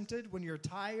more tempted when you're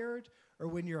tired or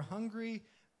when you're hungry,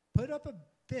 put up a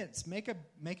fence, make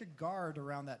a guard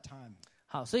around that time.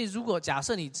 好，所以如果假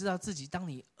设你知道自己当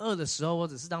你饿的时候，或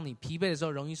者是当你疲惫的时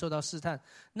候容易受到试探，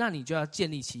那你就要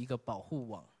建立起一个保护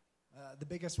网。The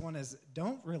biggest one is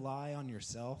don't rely on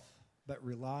yourself, but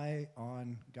rely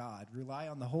on God. Rely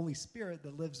on the Holy Spirit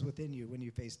that lives within you when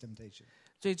you face temptation.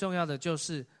 最重要的就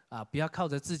是不要靠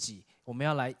着自己，我们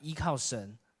要来依靠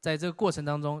神。在这个过程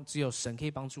当中，只有神可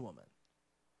以帮助我们。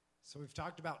So we've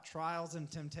talked about trials and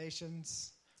temptations.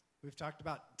 We've talked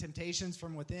about temptations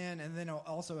from within, and then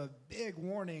also a big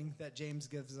warning that James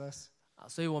gives us.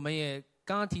 所以我们也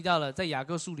刚刚提到了，在雅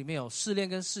各书里面有试炼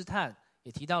跟试探，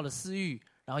也提到了私欲，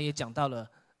然后也讲到了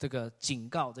这个警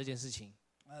告这件事情。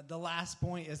The last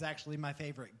point is actually my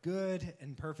favorite: good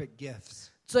and perfect gifts.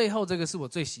 最后这个是我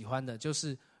最喜欢的，就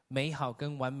是美好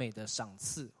跟完美的赏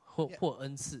赐或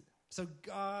恩赐。So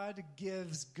God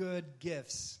gives good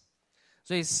gifts.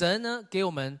 所以神呢，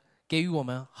给予我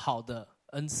们好的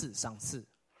恩赐赏赐。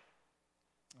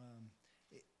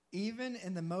Even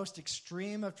in the most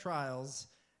extreme of trials,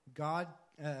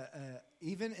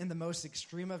 even in the most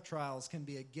extreme of trials can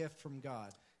be a gift from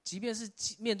God. 即便是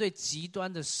面对极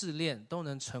端的试炼，都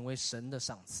能成为神的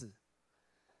赏赐。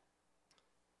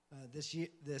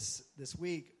This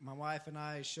week, my wife and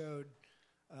I showed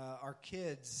our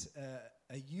kids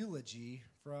a eulogy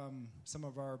from some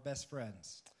of our best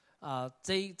friends.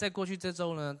 在过去这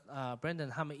周呢，Brandon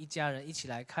他们一家人一起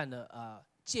来看了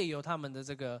借由他们的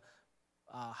这个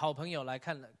好朋友来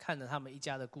看了他们一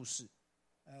家的故事。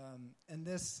And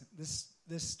this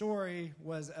story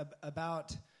was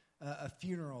about a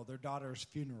funeral, their daughter's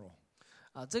funeral.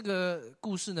 这个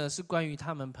故事呢是关于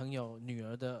他们朋友女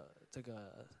儿的这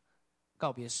个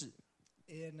告别式。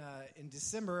In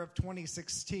December of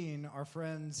 2016, our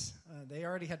friends they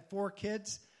already had 4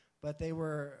 kids, but they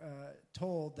were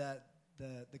told that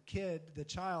the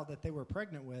child that they were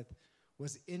pregnant with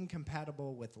was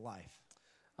incompatible with life.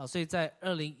 所以在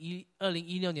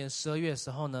2016年12月的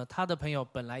时候呢，他的朋友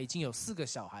本来已经有4个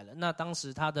小孩了。那当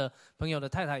时他的朋友的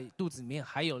太太肚子里面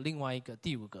还有另外一个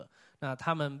第5个。那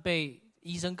他们被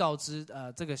医生告知，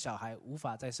这个小孩无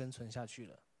法再生存下去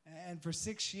了。And for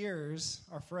 6 years,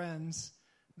 our friends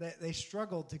they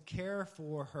struggled to care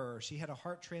for her. She had a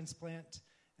heart transplant,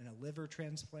 and a liver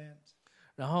transplant.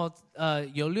 然后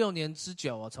有6年之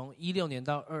久哦，从16年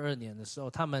到22年的时候，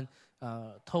他们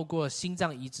透过心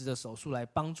脏移植的手术来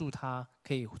帮助他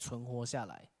可以存活下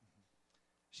来。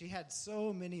She had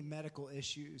so many medical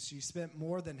issues. She spent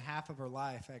more than half of her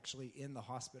life actually in the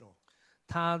hospital.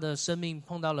 他的生命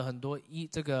碰到了很多医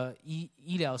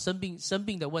疗生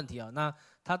病的问题啊，那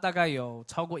他大概有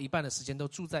超过一半的时间都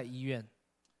住在医院。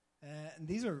And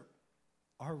these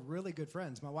are really good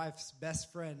friends. My wife's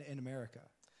best friend in America.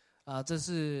 这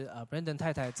是Brandon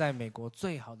太太在美国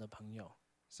最好的朋友。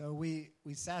So we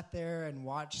sat there and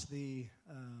watched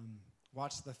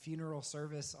the funeral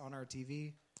service on our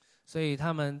TV. 所以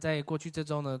他们在过去这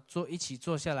周呢，一起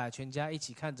坐下来，全家一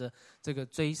起看着这个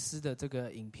追思的这个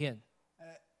影片。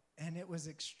And it was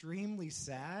extremely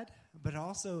sad, but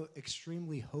also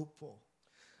extremely hopeful.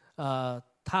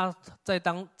 他在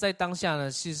当下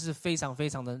呢，其实是非常非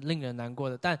常的令人难过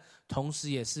的，但同时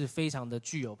也是非常的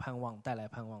具有盼望，带来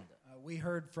盼望的。We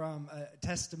heard from a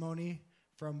testimony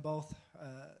from both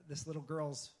this little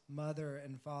girl's mother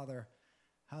and father,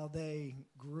 how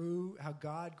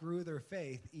God grew their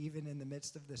faith even in the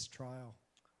midst of this trial.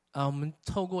 我们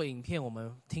透过影片，我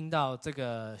们听到这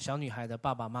个小女孩的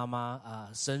爸爸妈妈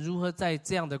神如何在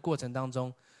这样的过程当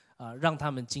中让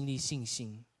他们经历信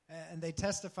心。And they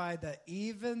testified that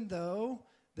even though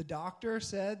the doctor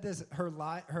said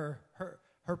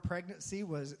her pregnancy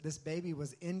this baby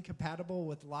was incompatible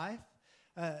with life,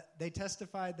 they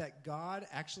testified that God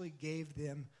actually gave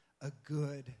them a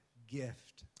good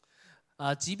gift.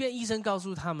 即便医生告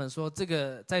诉他们说，这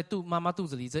个在妈妈肚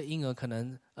子里这婴儿可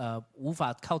能无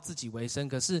法靠自己为生，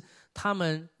可是他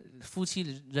们夫妻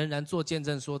仍然做见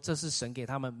证说，这是神给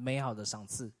他们美好的赏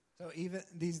赐。So even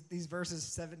these verses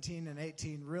 17 and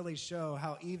 18 really show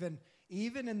how even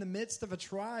in the midst of a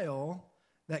trial,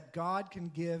 that God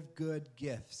can give good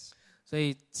gifts. 所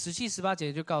以17、18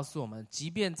节就告诉我们，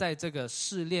即便在这个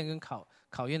试炼跟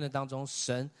考验的当中，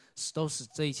神都使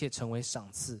这一切成为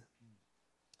赏赐。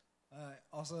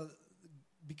Also,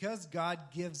 because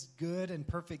God gives good and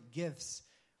perfect gifts,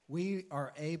 we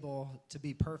are able to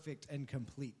be perfect and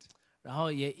complete. 然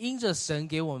后也因着神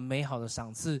给我们美好的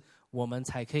赏赐，我们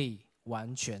才可以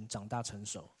完全长大成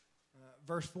熟。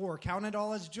Verse 4, count it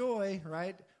all as joy,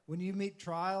 right? When you meet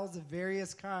trials of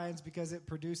various kinds, because it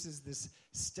produces this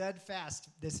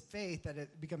faith that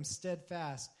it becomes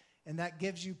steadfast, and that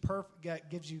gives you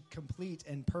complete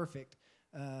and perfect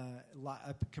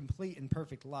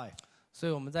life. 所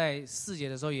以我们在4节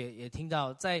的时候也听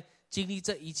到，在经历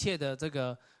这一切的这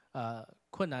个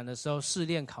困难的时候、试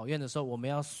炼考验的时候，我们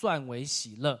要算为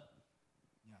喜乐。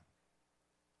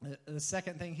The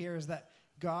second thing here is that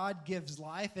God gives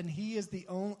life, and He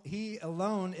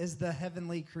alone is the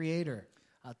heavenly creator.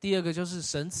 第二个就是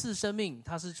神赐生命，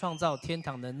他是创造天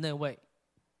堂的那位。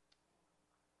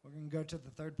We're going to go to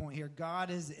the third point here. God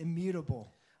is immutable.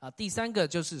 第三個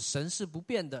就是神是不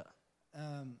變的。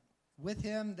With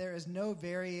Him, there is no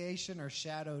variation or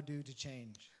shadow due to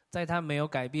change. 在他沒有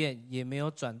改變，也沒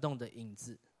有轉動的影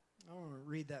子。I want to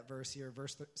read that verse here,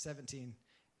 verse 17.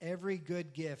 Every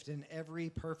good gift and every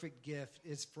perfect gift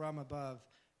is from above,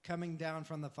 coming down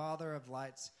from the Father of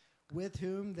lights, with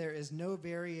whom there is no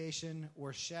variation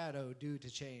or shadow due to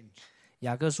change.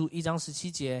 雅各書1章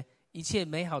17節，一切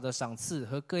美好的賞賜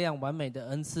和各樣完美的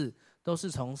恩賜，都是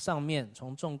從上面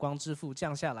從眾光之父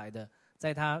降下來的，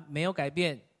在他沒有改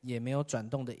變，也沒有轉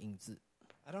動的影子。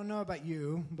I don't know about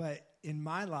you, but in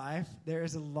my life, there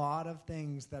is a lot of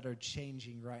things that are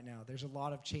changing right now. There's a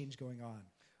lot of change going on.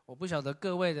 我不曉得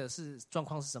各位的狀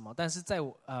況是什麼，但是在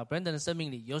Brandon 的生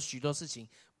命裡，有許多事情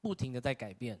不停的在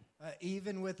改變。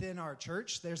Even within our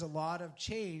church, there's a lot of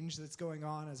change that's going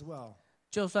on as well.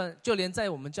 就連在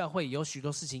我們教會，有許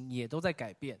多事情也都在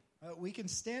改變。We can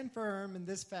stand firm in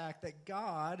this fact that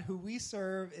God, who we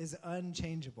serve, is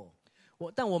unchangeable.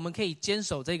 但我们可以堅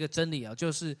守這個真理啊，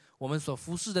就是我們所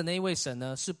服侍的那一位神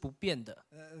呢，是不變的。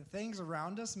Things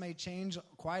around us may change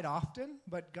quite often,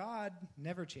 but God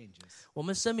never changes. 我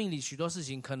們生命裡許多事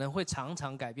情可能會常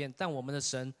常改變，但我們的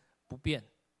神不變。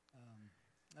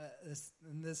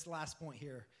This last point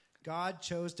here, God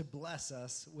chose to bless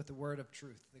us with the word of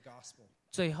truth, the gospel.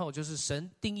 最後就是神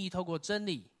定義透過真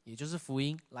理，也就是福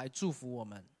音，來祝福我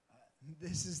們。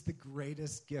This is the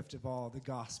greatest gift of all, the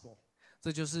gospel.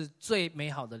 這就是最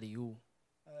美好的禮物。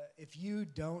If you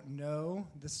don't know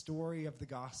the story of the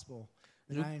gospel,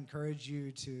 then I encourage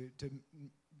you to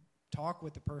talk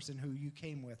with the person who you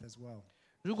came with as well.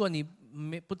 如果你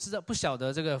不曉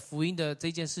得這個福音的這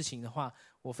件事情的話，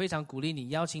我非常鼓勵你，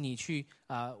邀請你去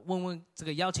問問這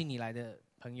個邀請你來的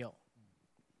朋友。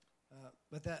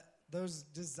But those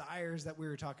desires that we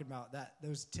were talking about,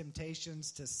 those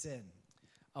temptations to sin.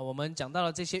 我们讲到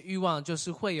了这些欲望，就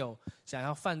是会有想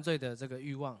要犯罪的这个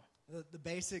欲望。The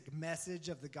basic message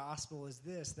of the gospel is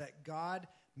this, that God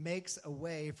makes a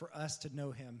way for us to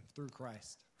know him through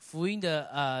Christ. 福音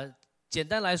的简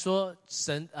单来说，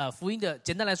福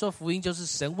音就是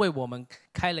神为我们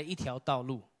开了一条道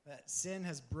路。That sin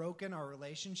has broken our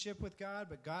relationship with God,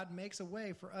 but God makes a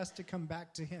way for us to come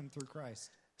back to him through Christ.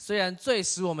 虽然罪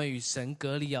使我们与神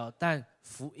隔离但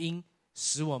福音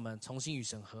使我们重新与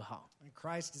神和好。And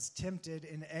Christ is tempted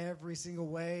in every single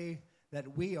way that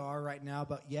we are right now,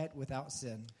 but yet without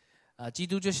sin. 基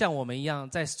督就像我们一样，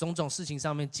在种种事情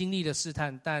上面经历了试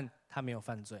探，但他没有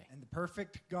犯罪。And the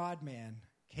perfect God-man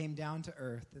came down to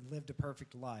earth and lived a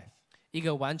perfect life. 一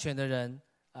个完全的人，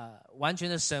完全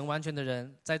的神，完全的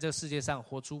人，在这个世界上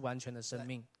活出完全的生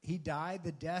命。He died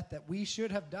the death that we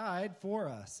should have died for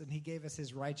us, and he gave us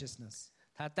his righteousness.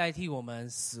 他代替我们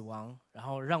死亡，然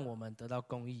后让我们得到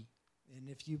公义。And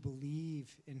if you believe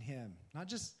in him, not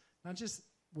just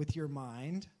with your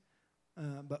mind,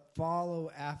 but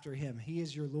follow after him. He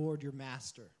is your Lord, your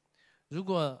master. 如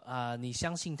果你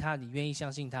相信他，你愿意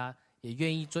相信他，也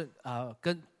愿意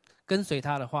跟随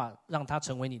他的话，让他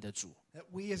成为你的主。That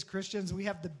we as Christians, we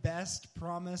have the best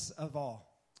promise of all.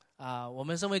 我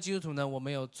们身为基督徒呢，我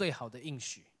们有最好的应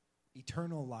许，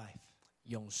 Eternal life,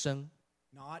 永生，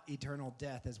 not eternal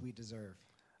death as we deserve.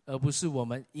 而不是我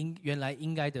们原来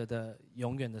应该得的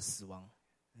永远的死亡。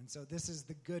And so this is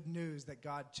the good news that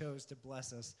God chose to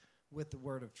bless us with the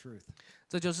word of truth.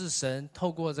 这就是神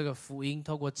透过这个福音，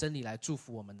透过真理来祝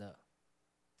福我们的。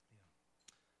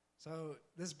So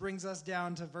this brings us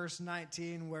down to verse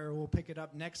 19, where we'll pick it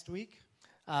up next week.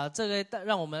 这个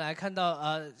让我们来看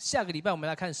到下个礼拜我们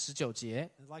来看19节。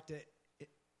I'd like to,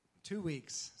 2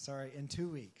 weeks, sorry, in 2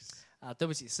 weeks. 对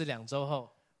不起，是2周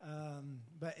后。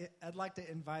But I'd like to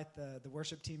invite the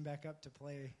worship team back up to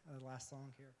play the last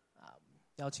song here.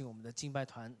 邀请我们的敬拜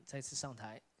团再次上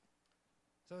台。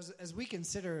So as we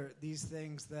consider these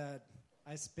things that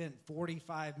I spent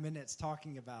 45 minutes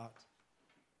talking about,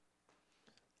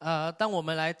 当我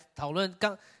们来讨论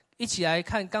一起来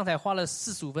看刚才花了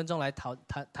45分钟来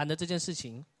谈的这件事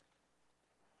情，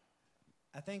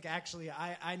 I think actually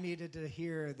I needed to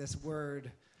hear this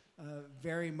word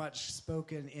very much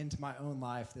spoken into my own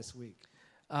life this week.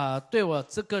 对我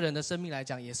这个人的生命来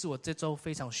讲，也是我这周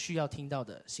非常需要听到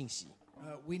的信息。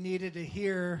We needed to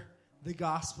hear the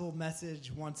gospel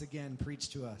message once again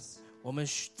preached to us. 我们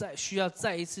需要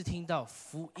再一次听到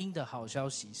福音的好消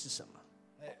息是什么。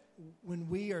When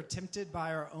we are tempted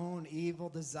by our own evil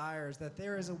desires, that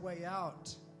there is a way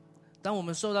out. 当我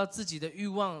们受到自己的欲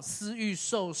望、私欲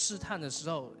受试探的时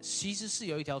候，其实是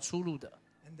有一条出路的。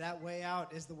And that way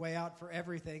out is the way out for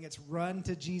everything. It's run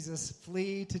to Jesus,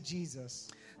 flee to Jesus.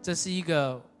 这是一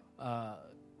个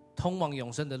通往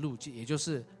永生的路，也就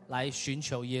是来寻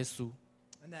求耶稣。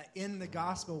And that in the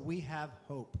gospel we have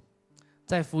hope.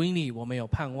 在福音里，我们有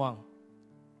盼望。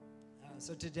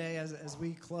So today, as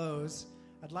we close,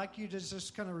 I'd like you to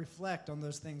just kind of reflect on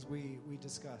those things we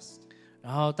discussed.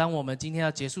 然后，当我们今天要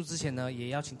结束之前呢，也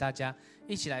邀请大家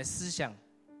一起来思想。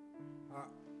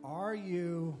Are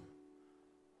you,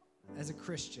 as a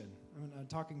Christian, I'm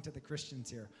talking to the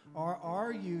Christians here,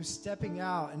 are you stepping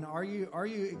out and are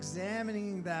you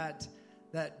examining that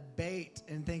bait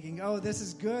and thinking, oh, this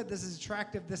is good, this is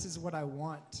attractive, this is what I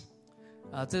want?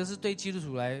 这个是对基督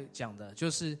徒来讲的，就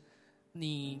是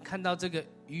你看到这个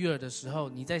鱼饵的时候，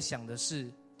你在想的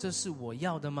是，这是我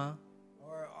要的吗？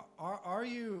 Or are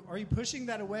you pushing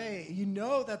that away? You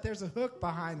know that there's a hook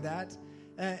behind that,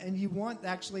 and you want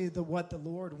actually what the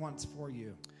Lord wants for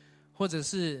you. 或者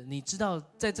是你知道，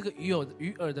在这个鱼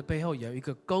饵的背后有一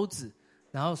个钩子，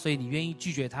然后所以你愿意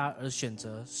拒绝它，而选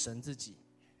择神自己。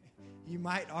You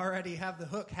might already have the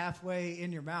hook halfway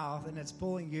in your mouth, and it's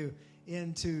pulling you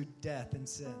into death and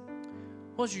sin.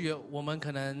 或许我们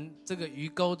可能这个鱼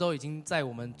钩都已经在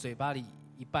我们嘴巴里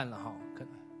一半了哈。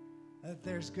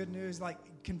There's good news, like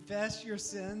confess your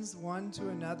sins one to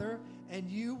another, and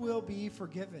you will be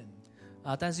forgiven.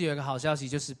 但是有一个好消息，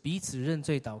就是彼此认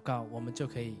罪祷告，我们就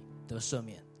可以得赦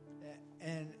免。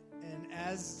And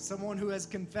as someone who has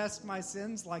confessed my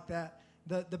sins like that,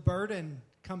 the burden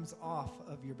comes off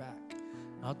of your back.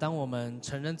 然后当我们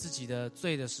承认自己的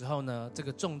罪的时候呢，这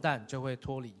个重担就会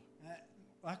脱离。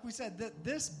Like we said,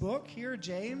 this book here,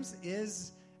 James,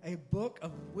 is a book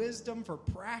of wisdom for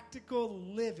practical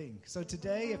living. So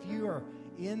today, if you are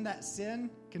in that sin,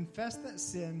 confess that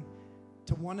sin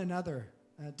to one another,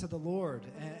 to the Lord,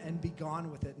 and be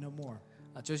gone with it no more.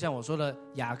 就像我说的，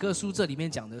雅各书这里面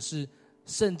讲的是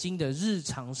圣经的日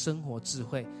常生活智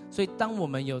慧。所以当我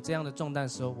们有这样的重担的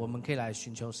时候，我们可以来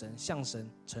寻求神，向神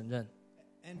承认。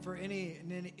And for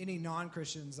any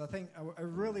non-Christians, I think I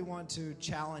really want to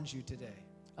challenge you today.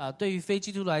 对于非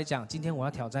基督徒来讲，今天我要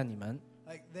挑战你们。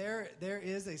Like there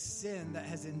is a sin that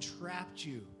has entrapped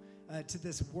you to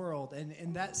this world,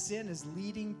 and that sin is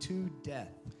leading to death.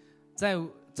 在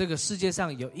这个世界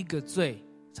上有一个罪，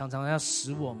常常要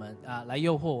使我们来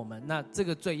诱惑我们。那这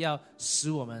个罪要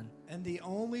使我们。And the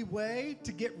only way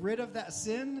to get rid of that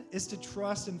sin is to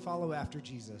trust and follow after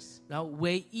Jesus. 然后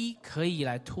唯一可以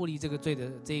来脱离这个罪的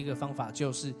这一个方法，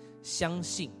就是相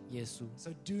信耶稣。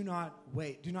So do not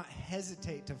wait. Do not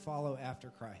hesitate to follow after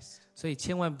Christ. 所以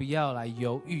千万不要来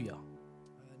犹豫哦。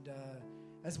And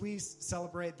as we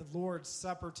celebrate the Lord's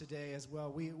Supper today as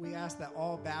well, we ask that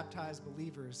all baptized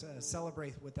believers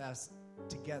celebrate with us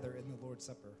together in the Lord's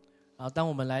Supper. 然后当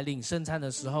我们来领圣餐的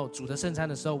时候，主的圣餐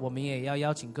的时候，我们也要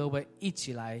邀请各位一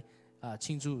起来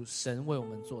庆祝神为我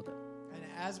们做的。And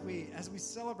as we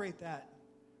celebrate that,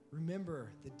 remember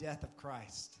the death of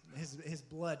Christ, His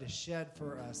blood shed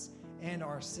for us and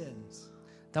our sins.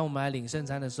 当我们来领圣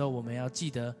餐的时候，我们要记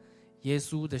得耶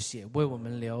稣的血为我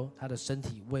们流，他的身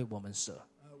体为我们舍。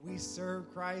We serve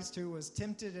Christ who was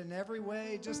tempted in every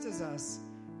way, just as us,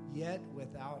 yet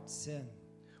without sin.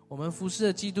 我们服侍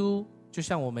的基督，就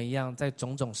像我们一样，在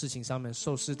种种事情上面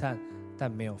受试探，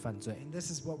但没有犯罪。And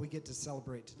this is what we get to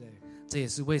celebrate today. 这也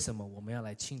是为什么我们要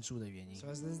来庆祝的原因。So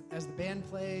as the band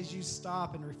plays, you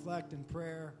stop and reflect in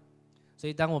prayer. 所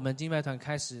以当我们敬拜团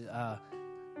开始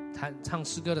唱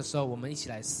诗歌的时候，我们一起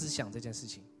来思想这件事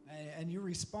情。And you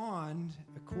respond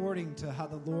according to how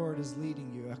the Lord is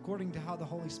leading you, according to how the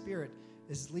Holy Spirit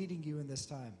is leading you in this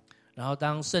time. 然后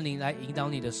当圣灵来引导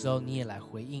你的时候，你也来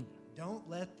回应。Don't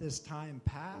let this time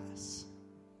pass.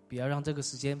 不要让这个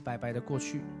时间白白的过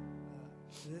去。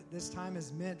This time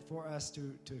is meant for us to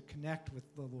connect with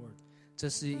the Lord. 这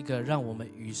是一个让我们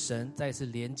与神再次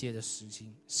连接的时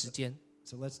间。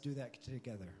 So let's do that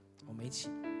together. 我们一起。